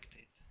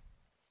infected.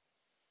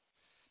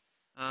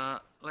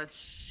 Let's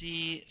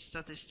see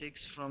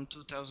statistics from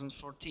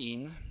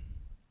 2014.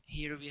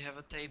 Here we have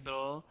a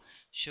table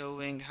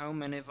showing how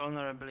many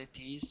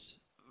vulnerabilities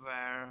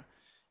were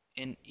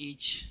in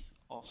each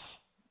of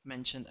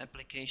mentioned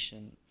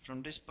application.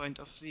 From this point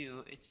of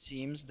view, it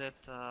seems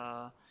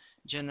that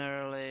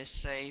generally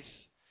safe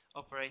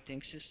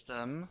operating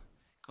system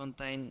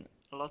contain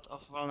a lot of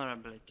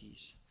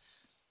vulnerabilities.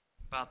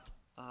 But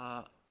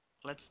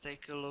let's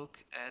take a look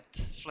at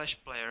Flash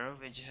Player,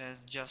 which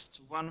has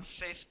just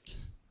 1/5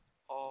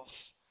 of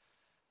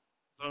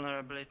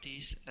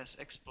vulnerabilities as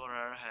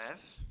Explorer have.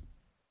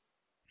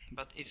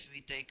 But if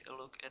we take a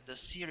look at the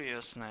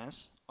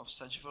seriousness of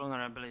such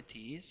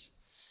vulnerabilities,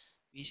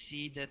 we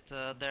see that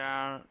there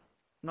are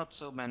not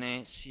so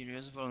many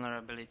serious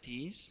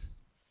vulnerabilities,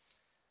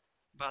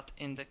 but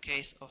in the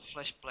case of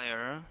Flash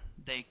Player,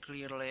 they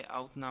clearly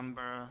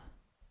outnumber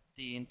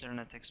the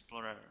Internet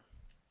Explorer.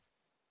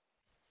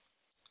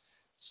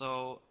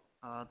 So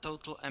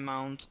total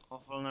amount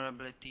of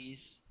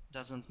vulnerabilities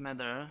doesn't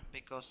matter,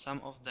 because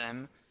some of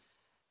them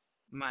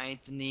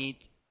might need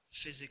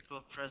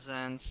physical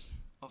presence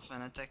of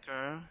an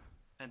attacker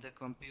at the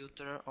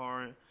computer,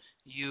 or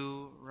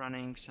you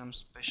running some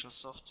special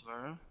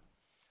software,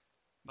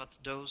 but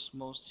those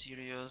most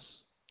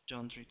serious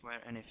don't require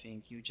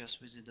anything. You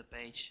just visit the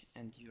page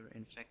and you're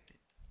infected.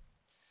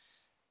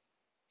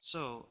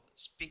 So,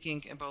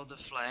 speaking about the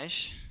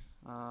flash,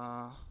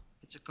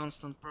 it's a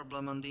constant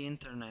problem on the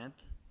internet.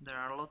 There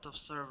are a lot of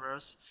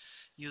servers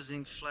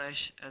using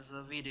flash as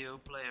a video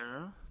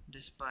player,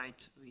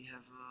 despite we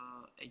have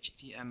a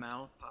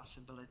HTML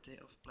possibility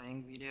of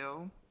playing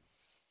video.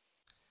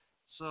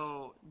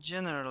 So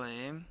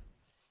generally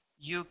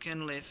you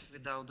can live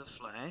without the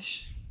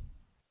flash,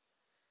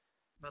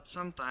 but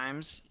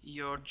sometimes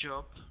your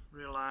job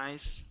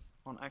relies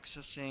on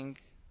accessing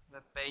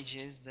web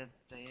pages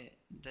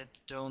that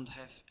don't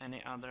have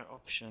any other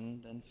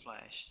option than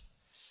flash.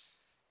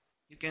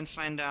 You can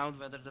find out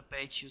whether the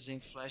page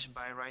using flash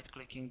by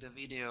right-clicking the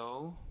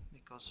video,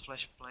 because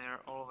flash player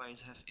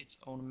always have its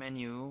own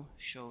menu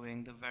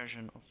showing the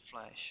version of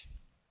flash.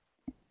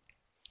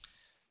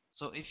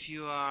 So if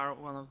you are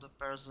one of the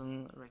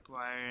person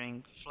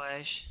requiring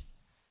flash,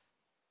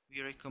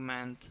 we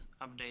recommend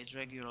update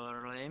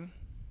regularly,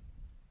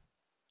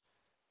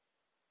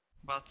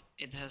 but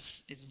it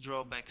has its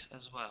drawbacks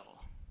as well.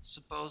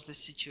 Suppose the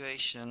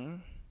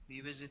situation: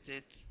 we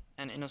visited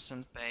an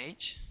innocent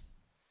page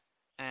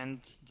and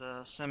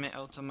the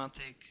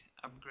semi-automatic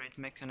upgrade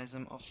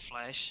mechanism of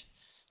flash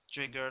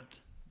triggered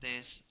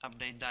this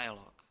update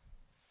dialog.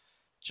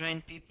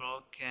 Trained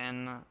people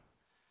can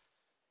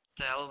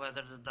tell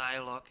whether the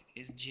dialog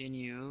is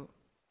genuine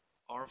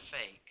or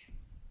fake.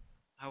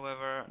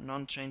 However,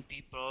 non-trained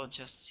people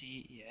just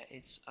see, yeah,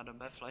 it's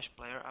Adobe Flash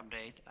Player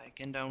update, I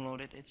can download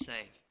it, it's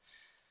safe.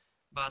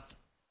 But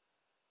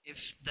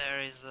if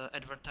there is an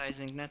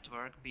advertising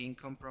network being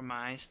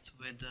compromised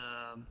with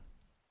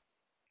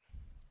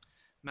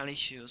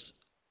malicious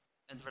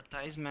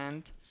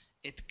advertisement,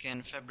 it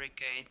can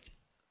fabricate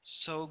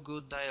so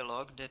good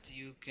dialogue that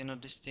you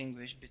cannot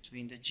distinguish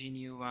between the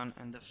genuine one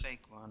and the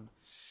fake one.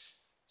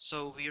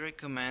 So we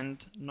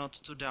recommend not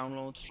to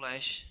download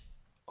Flash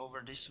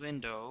over this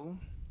window,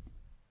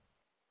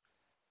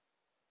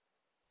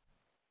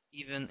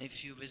 even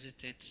if you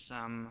visited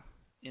some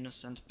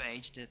innocent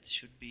page. That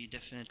should be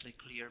definitely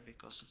clear,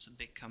 because it's a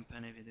big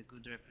company with a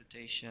good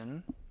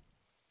reputation.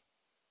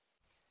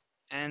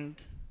 And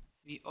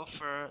we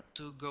offer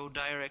to go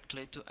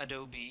directly to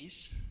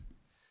Adobe's,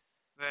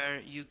 where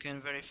you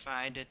can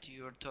verify that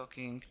you are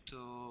talking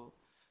to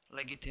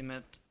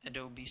legitimate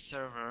Adobe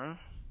server,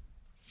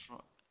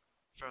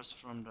 first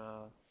from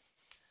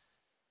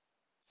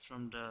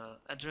the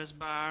address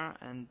bar,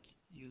 and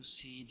you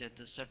see that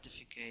the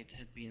certificate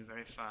had been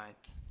verified.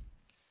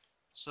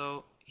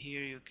 So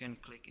here you can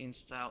click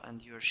install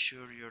and you're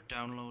sure you're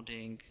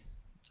downloading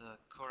the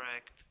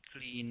correct,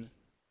 clean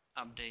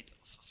update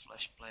of a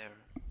Flash player.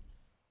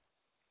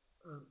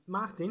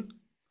 Martin,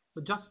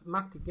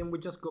 can we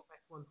just go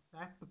back one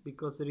step,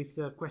 because there is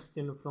a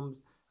question from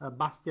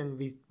Bastian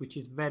which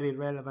is very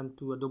relevant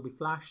to Adobe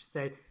Flash.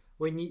 Said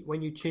when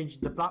you change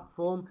the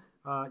platform,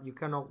 you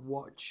cannot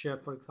watch,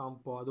 for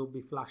example,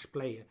 Adobe Flash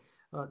Player.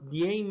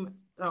 The aim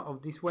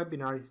of this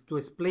webinar is to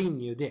explain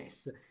you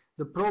this.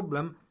 The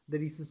problem,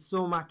 there is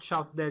so much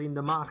out there in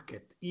the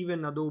market.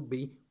 Even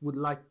Adobe would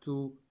like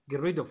to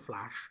get rid of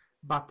Flash,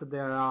 but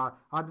there are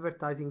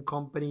advertising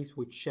companies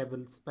which have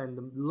spent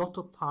a lot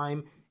of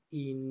time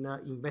in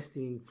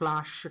investing in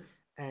Flash.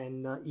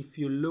 And if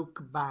you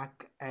look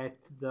back at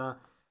the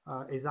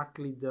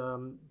exactly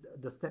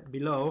the step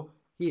below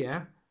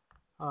here,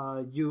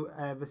 you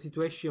have a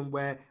situation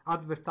where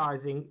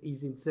advertising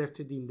is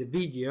inserted in the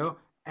video,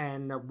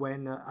 and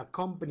when a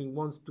company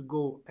wants to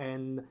go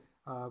and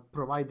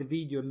provide the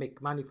video and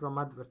make money from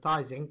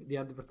advertising, the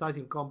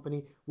advertising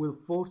company will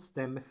force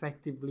them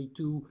effectively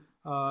to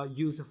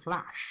use a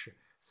Flash.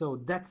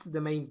 So that's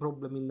the main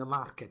problem in the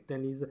market,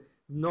 and is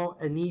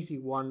not an easy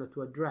one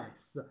to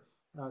address.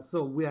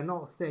 So we are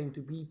not saying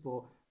to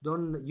people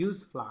don't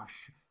use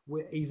Flash.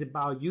 It's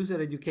about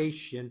user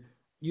education.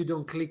 You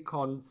don't click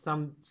on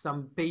some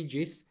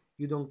pages,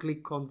 you don't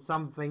click on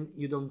something,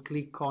 you don't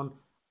click on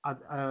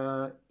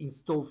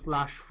install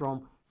Flash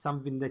from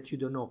something that you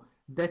don't know.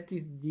 That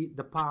is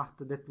the part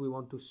that we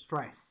want to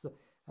stress.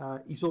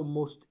 It's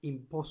almost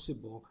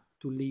impossible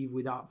to live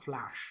without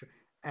Flash.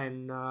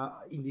 And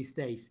in these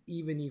days,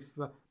 even if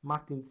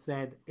Martin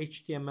said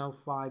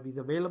HTML5 is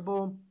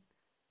available,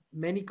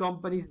 many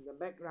companies in the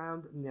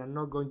background, they are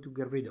not going to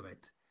get rid of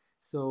it.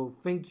 So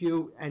thank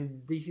you,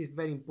 and this is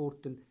very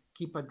important.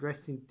 Keep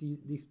addressing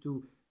these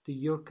to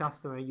your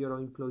customer and your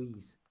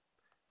employees.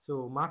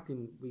 So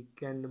Martin, we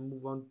can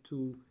move on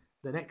to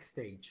the next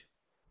stage.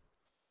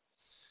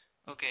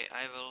 Okay,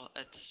 I will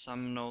add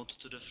some note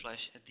to the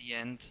Flash at the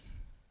end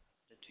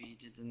that we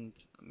didn't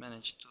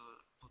manage to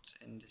put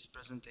in this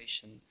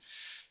presentation.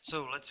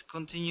 So let's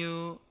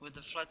continue with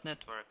the flat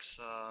networks.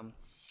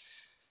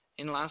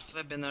 In last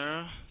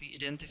webinar, we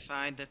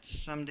identified that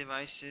some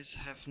devices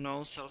have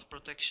no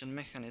self-protection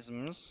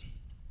mechanisms,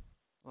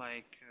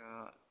 like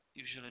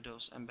usually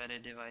those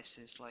embedded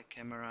devices like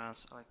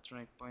cameras,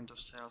 electronic point of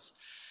sales,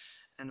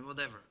 and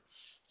whatever.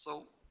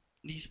 So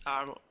these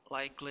are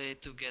likely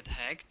to get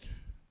hacked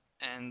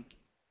and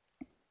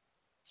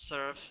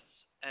serve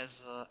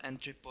as an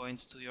entry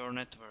point to your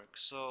network.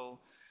 So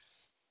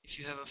if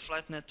you have a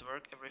flat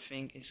network,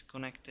 everything is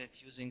connected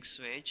using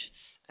switch,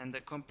 and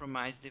the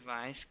compromised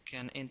device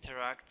can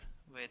interact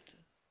with,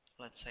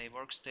 let's say,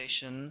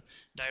 workstation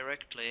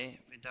directly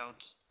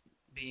without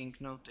being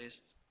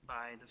noticed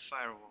by the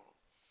firewall.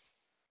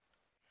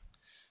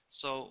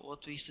 So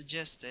what we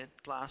suggested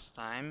last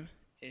time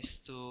is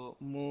to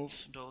move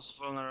those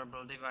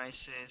vulnerable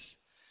devices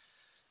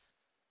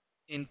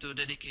into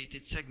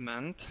dedicated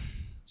segment,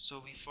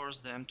 so we force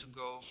them to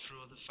go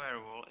through the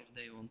firewall if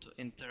they want to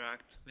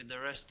interact with the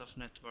rest of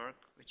network,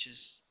 which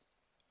is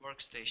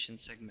workstation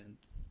segment.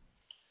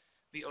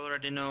 We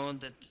already know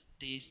that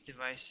these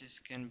devices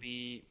can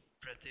be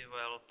pretty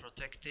well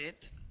protected,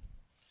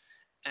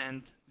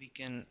 and we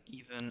can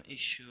even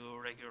issue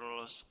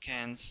regular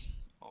scans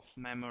of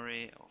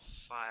memory, of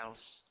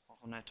files,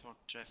 of network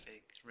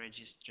traffic,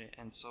 registry,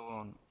 and so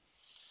on.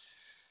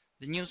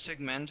 The new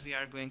segment we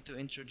are going to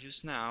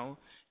introduce now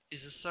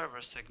is a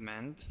server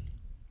segment,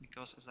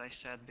 because as I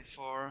said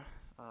before,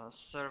 a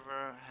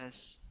server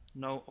has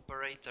no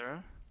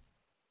operator,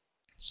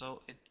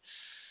 so it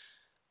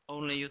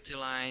only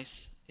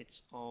utilizes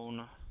its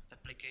own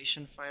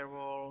application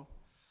firewall,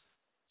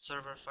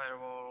 server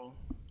firewall,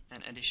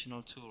 and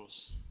additional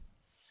tools.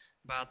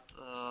 But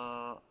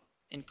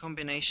in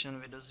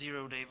combination with the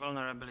zero-day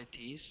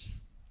vulnerabilities,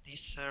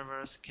 these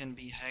servers can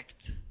be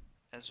hacked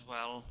as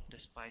well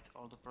despite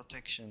all the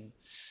protection.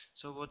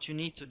 So what you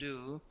need to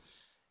do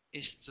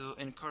is to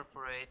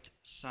incorporate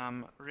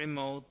some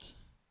remote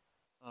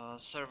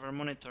server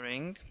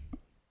monitoring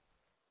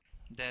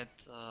that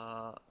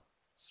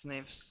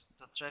sniffs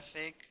the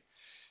traffic,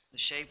 the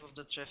shape of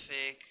the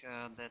traffic,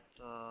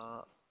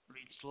 that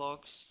reads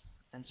logs,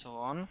 and so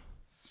on,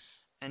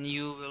 and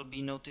you will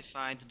be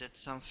notified that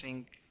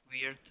something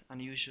weird,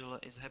 unusual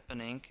is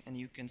happening, and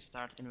you can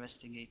start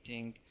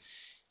investigating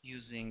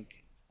using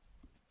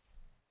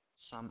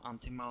some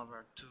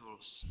anti-malware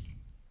tools.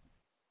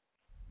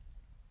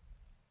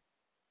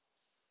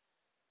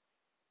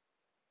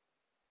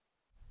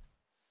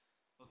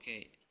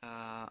 Okay,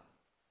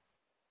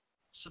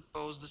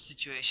 suppose the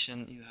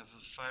situation you have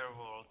a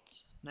firewalled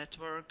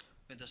network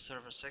with a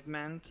server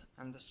segment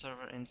and the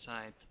server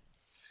inside.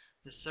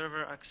 The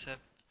server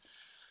accepts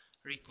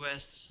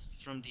requests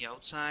from the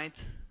outside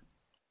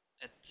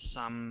at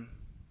some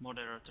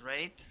moderate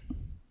rate,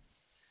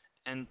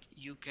 and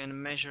you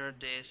can measure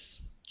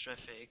this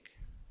traffic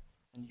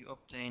and you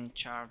obtain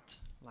chart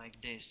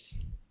like this.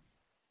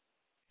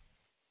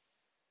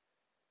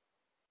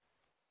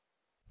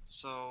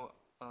 So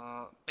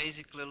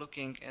basically,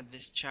 looking at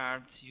this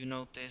chart, you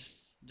notice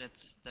that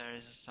there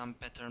is some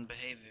pattern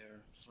behavior.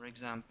 For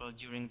example,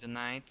 during the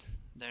night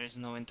there is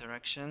no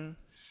interaction.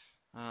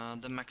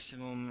 The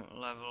maximum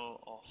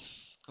level of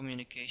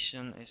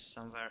communication is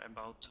somewhere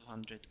about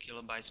 200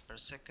 kilobytes per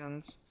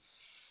second.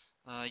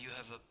 You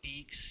have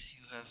peaks,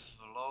 you have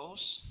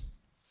lows,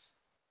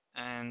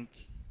 and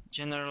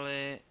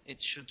generally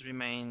it should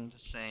remain the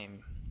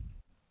same.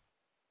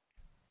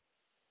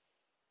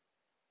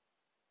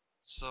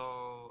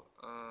 So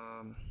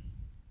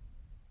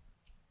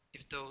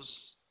if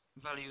those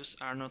values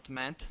are not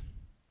met,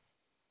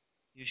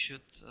 you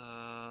should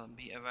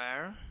be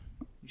aware,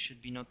 you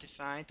should be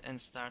notified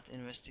and start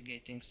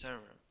investigating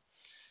server.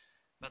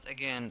 But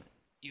again,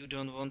 you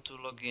don't want to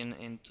log in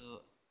into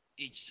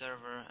each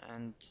server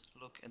and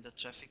look at the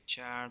traffic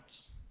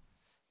charts.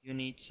 You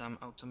need some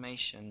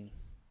automation.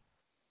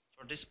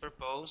 For this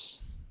purpose,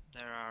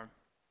 there are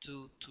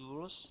two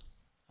tools.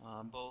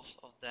 Both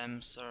of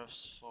them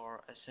serves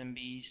for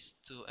SMBs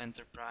to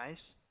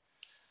enterprise.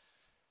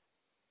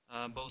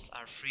 Both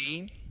are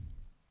free.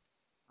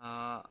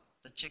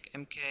 The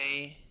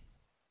CheckMK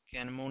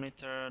can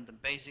monitor the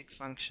basic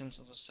functions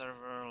of a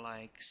server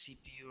like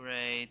CPU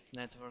rate,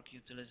 network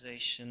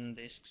utilization,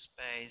 disk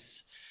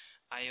space,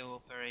 I/O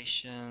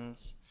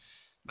operations,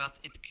 but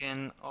it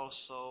can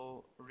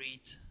also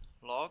read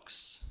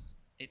logs.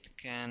 It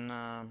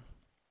can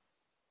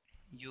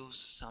use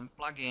some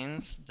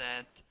plugins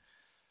that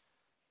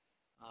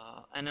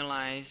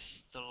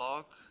analyze the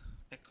log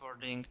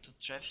according to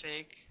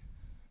traffic.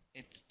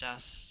 It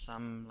does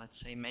some, let's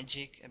say,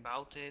 magic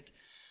about it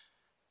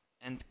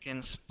and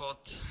can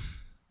spot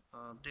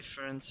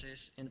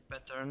differences in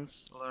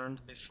patterns learned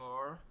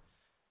before,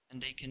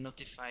 and they can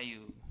notify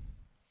you.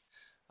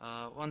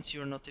 Once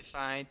you're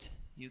notified,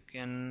 you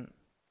can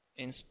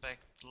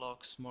inspect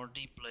logs more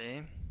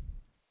deeply,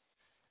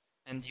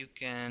 and you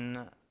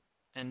can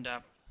end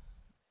up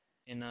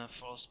in a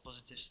false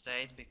positive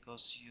state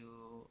because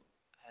you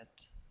had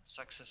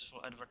successful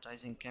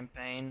advertising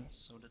campaign,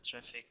 so the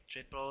traffic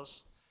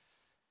triples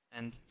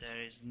and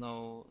there is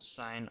no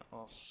sign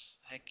of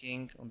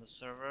hacking on the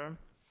server,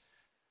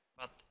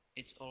 but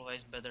it's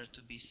always better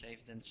to be safe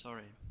than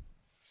sorry.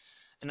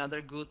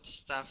 Another good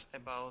stuff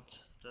about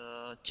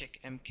the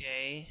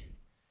CheckMK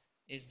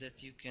is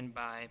that you can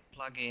buy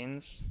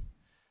plugins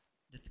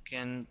that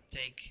can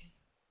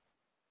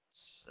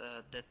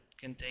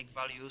take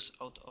values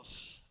out of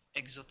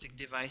exotic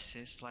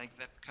devices like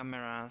web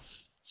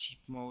cameras, cheap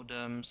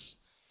modems,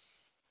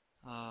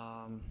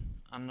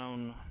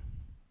 unknown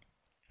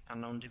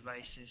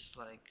devices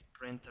like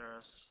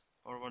printers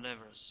or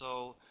whatever.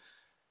 So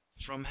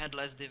from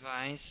headless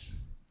device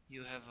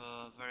you have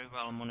a very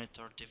well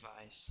monitored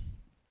device.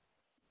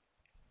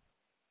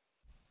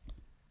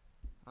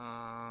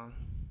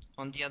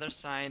 On the other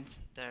side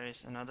there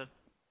is another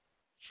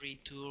free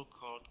tool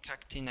called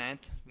CactiNet,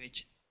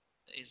 which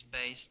is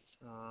based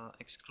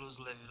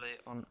exclusively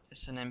on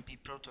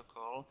SMB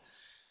protocol,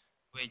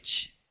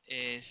 which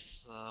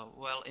is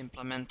well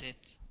implemented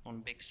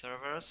on big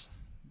servers,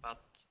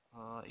 but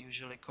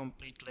usually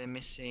completely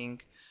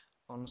missing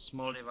on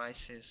small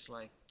devices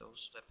like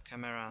those web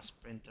cameras,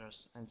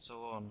 printers, and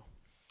so on.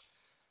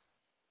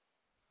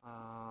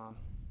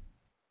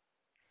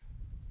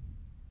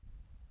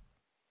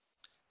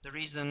 The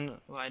reason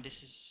why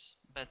this is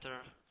better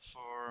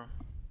for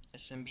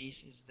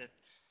SMBs is that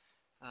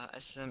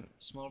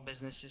small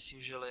businesses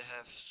usually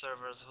have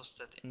servers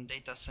hosted in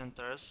data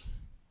centers,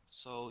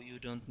 so you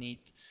don't need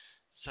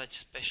such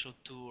special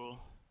tool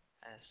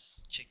as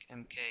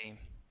CheckMK.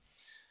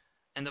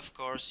 And of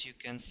course you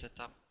can set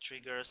up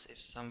triggers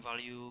if some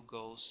value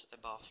goes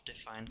above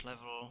defined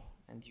level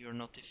and you're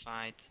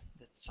notified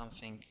that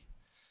something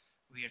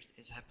weird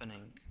is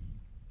happening.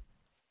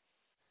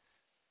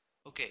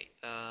 Okay,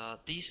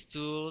 these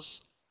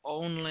tools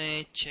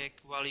only check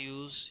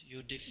values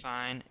you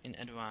define in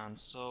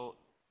advance. So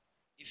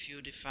if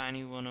you define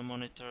you want to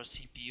monitor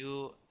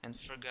CPU and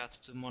forgot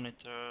to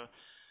monitor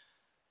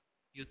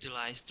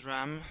utilized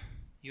RAM,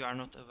 you are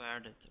not aware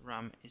that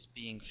RAM is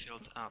being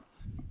filled up.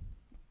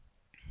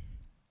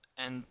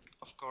 And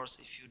of course,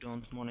 if you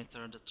don't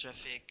monitor the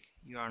traffic,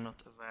 you are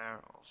not aware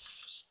of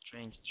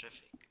strange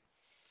traffic.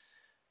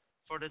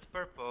 For that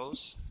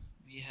purpose,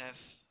 we have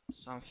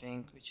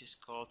something which is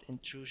called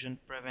intrusion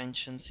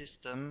prevention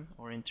system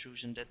or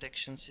intrusion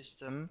detection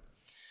system,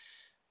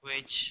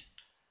 which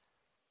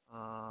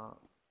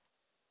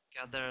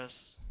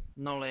gathers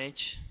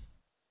knowledge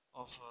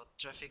of a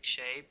traffic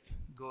shape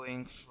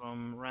going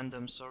from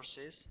random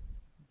sources.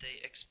 They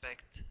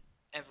expect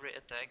every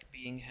attack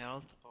being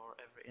held or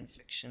every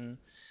infection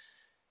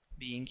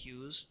being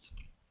used.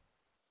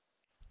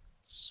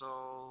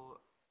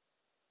 So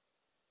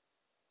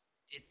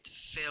it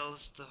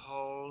fills the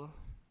hole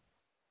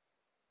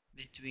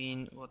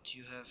between what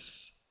you have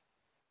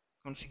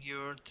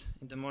configured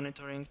in the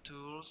monitoring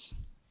tools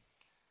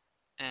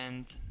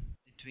and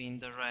between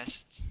the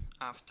rest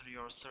after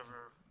your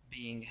server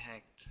being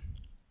hacked.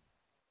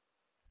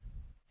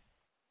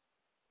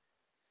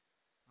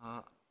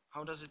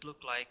 How does it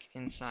look like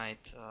inside?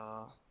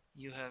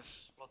 You have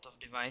a lot of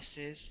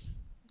devices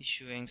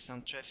issuing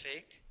some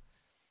traffic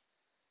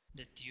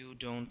that you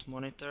don't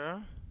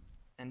monitor,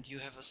 and you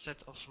have a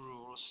set of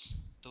rules.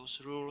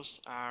 Those rules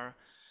are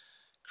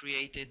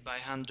created by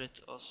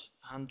hundreds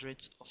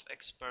of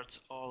experts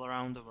all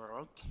around the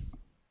world,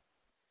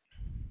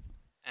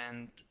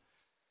 and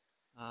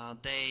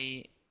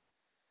they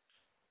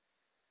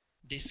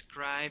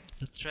describe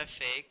the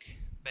traffic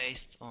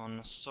based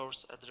on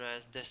source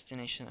address,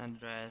 destination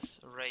address,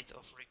 rate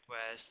of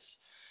requests,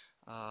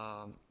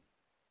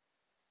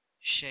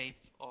 shape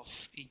of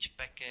each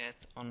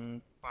packet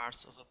on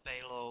parts of a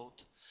payload.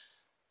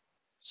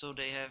 So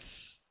they have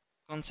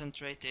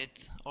concentrated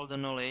all the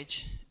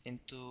knowledge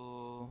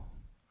into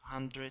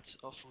hundreds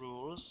of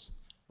rules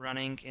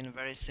running in a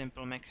very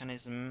simple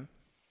mechanism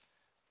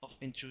of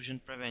intrusion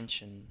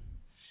prevention.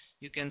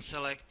 You can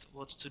select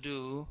what to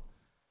do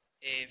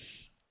if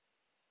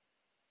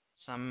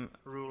some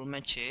rule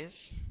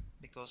matches,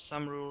 because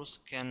some rules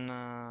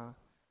can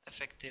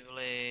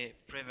effectively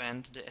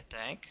prevent the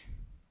attack,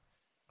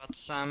 but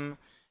some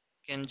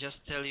can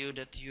just tell you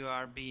that you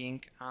are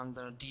being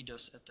under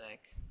DDoS attack,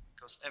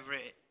 because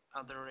every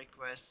other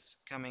request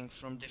coming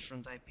from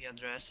different IP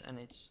address, and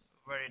it's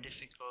very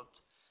difficult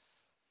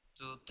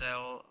to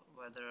tell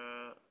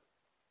whether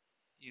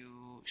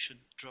you should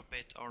drop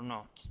it or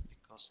not,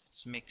 because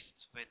it's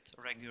mixed with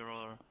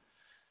regular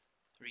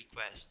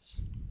requests.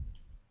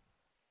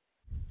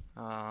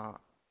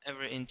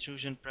 Every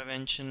intrusion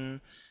prevention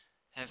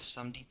have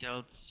some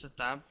detailed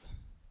setup.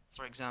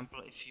 For example,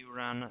 if you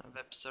run a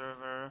web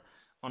server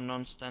on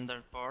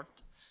non-standard port,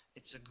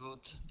 it's good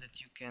that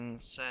you can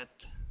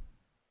set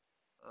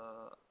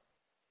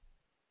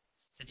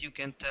that you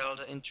can tell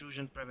the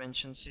intrusion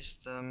prevention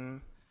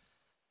system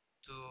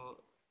to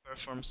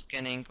perform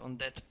scanning on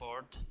that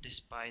port,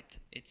 despite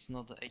it's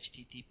not a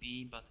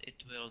HTTP, but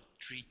it will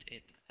treat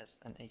it as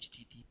an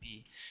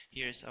HTTP.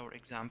 Here is our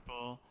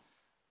example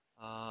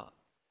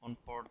on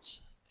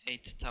ports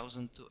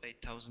 8000 to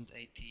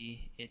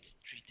 8080, it's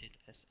treated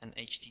as an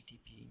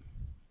HTTP.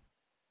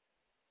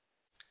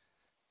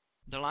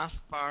 The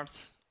last part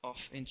of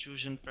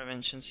intrusion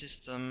prevention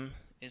system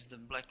is the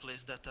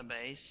blacklist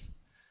database.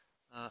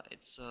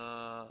 It's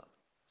a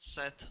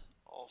set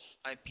of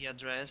IP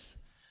address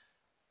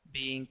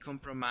being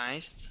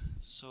compromised,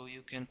 so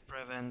you can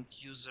prevent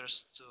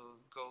users to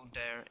go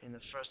there in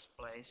the first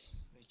place,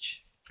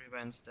 which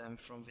prevents them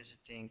from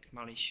visiting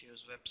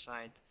malicious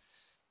website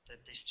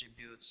that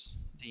distributes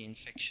the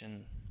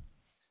infection.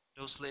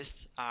 Those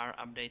lists are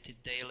updated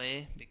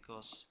daily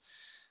because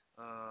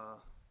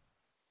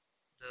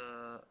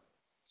the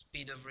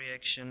speed of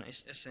reaction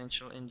is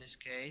essential in this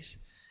case,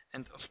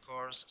 and of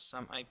course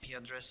some IP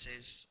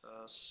addresses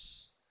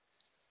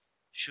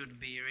should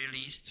be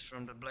released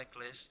from the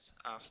blacklist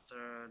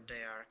after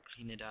they are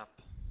cleaned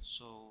up,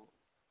 so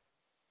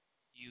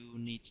you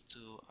need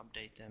to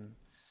update them.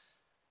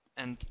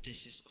 And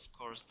this is of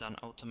course done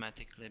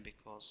automatically,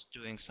 because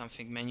doing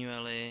something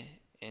manually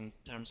in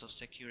terms of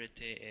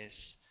security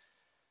is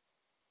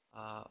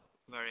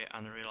very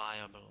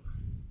unreliable.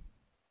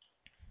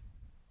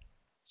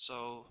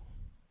 So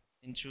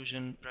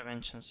intrusion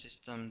prevention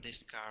system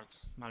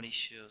discards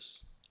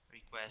malicious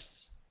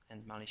requests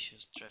and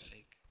malicious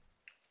traffic.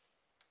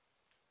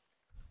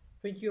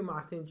 Thank you,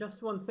 Martin.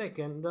 Just 1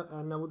 second,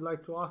 and I would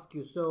like to ask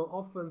you, so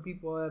often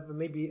people have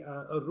maybe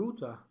a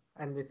router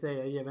and they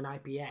say you have an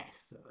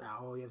IPS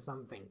or you have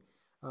something.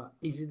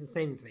 Is it the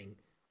same thing?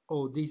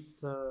 Or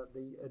this,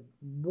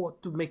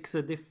 what makes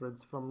a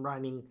difference from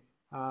running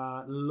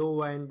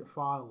low-end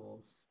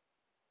firewalls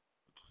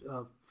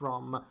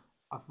from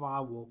a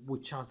firewall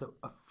which has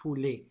a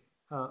fully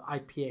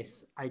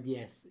IPS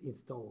IDS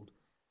installed,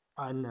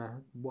 and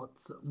what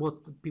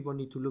people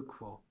need to look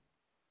for?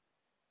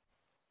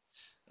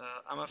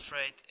 I'm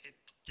afraid it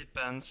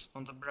depends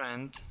on the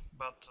brand,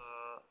 but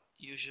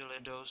usually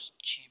those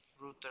cheap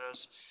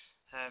routers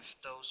have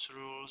those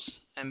rules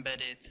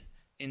embedded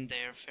in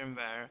their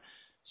firmware,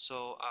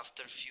 so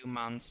after a few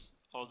months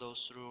all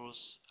those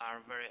rules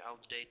are very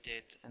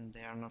outdated and they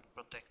are not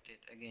protected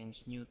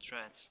against new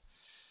threats.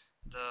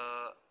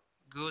 The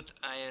good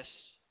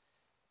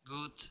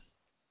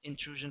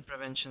intrusion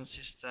prevention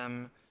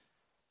system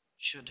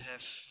should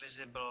have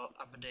visible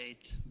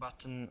update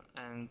button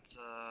and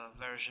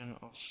version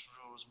of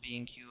rules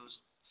being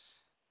used,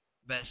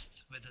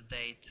 best with the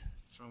date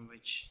from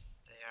which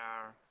they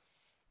are.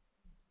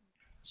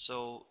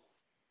 So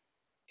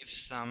if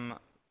some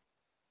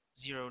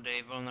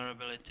zero-day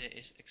vulnerability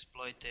is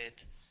exploited,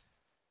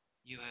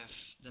 you have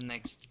the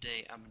next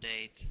day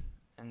update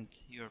and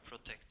you're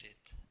protected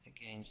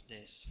against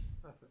this.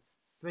 Perfect.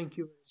 Thank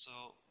you. So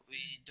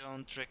we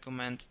don't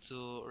recommend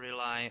to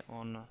rely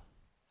on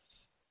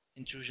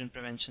intrusion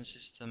prevention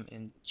system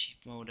in cheap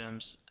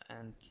modems,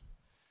 and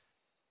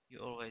you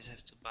always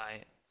have to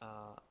buy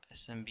a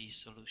SMB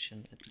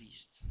solution at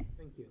least.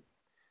 Thank you.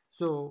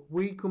 So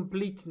we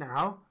complete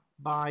now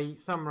by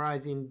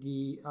summarizing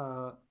the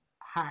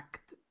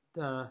hacked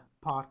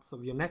parts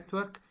of your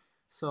network.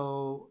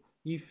 So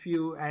if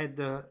you had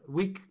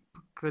weak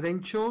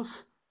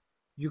credentials,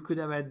 you could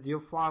have had your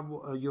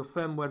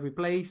firmware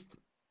replaced.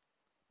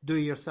 Do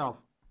it yourself.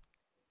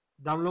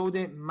 Download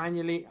it,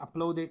 manually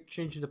upload it,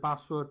 change the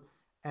password,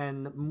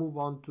 and move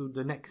on to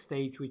the next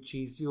stage, which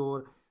is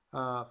your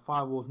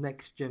firewall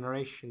next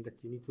generation,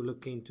 that you need to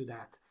look into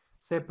that.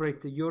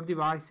 Separate your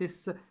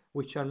devices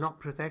which are not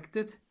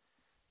protected,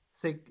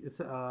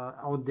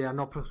 or they are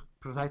not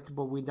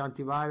protectable with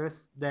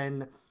antivirus.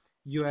 Then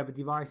you have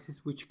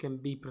devices which can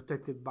be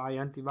protected by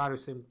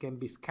antivirus and can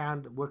be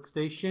scanned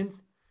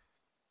workstations.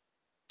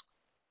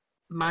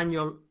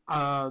 Manual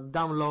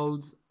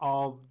downloads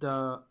of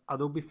the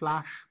Adobe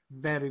Flash,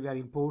 very, very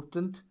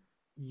important.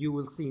 You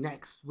will see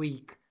next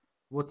week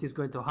what is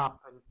going to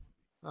happen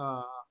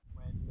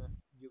when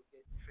you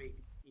get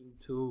tricked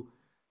into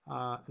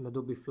an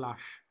Adobe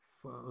Flash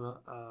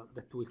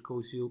that will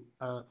cause you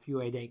a few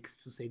headaches,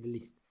 to say the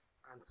least,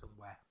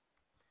 ransomware.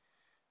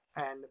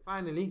 And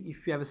finally,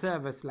 if you have a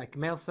service like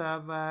mail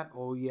server,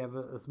 or you have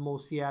a small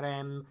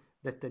CRM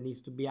that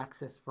needs to be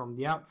accessed from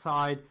the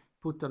outside,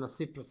 put on a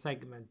separate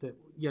segment.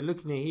 You're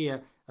looking at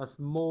here, a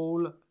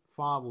small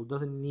firewall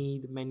doesn't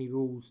need many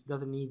rules,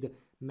 doesn't need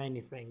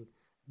many things,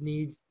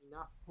 needs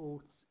enough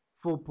ports,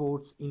 4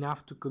 ports,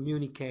 enough to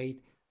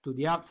communicate to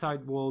the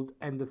outside world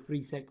and the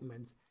 3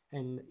 segments,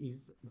 and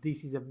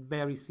this is a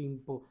very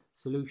simple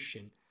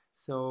solution.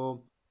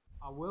 So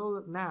I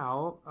will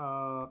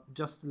now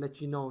just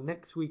let you know,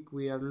 next week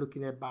we are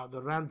looking about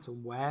the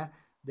ransomware.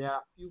 There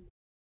are a few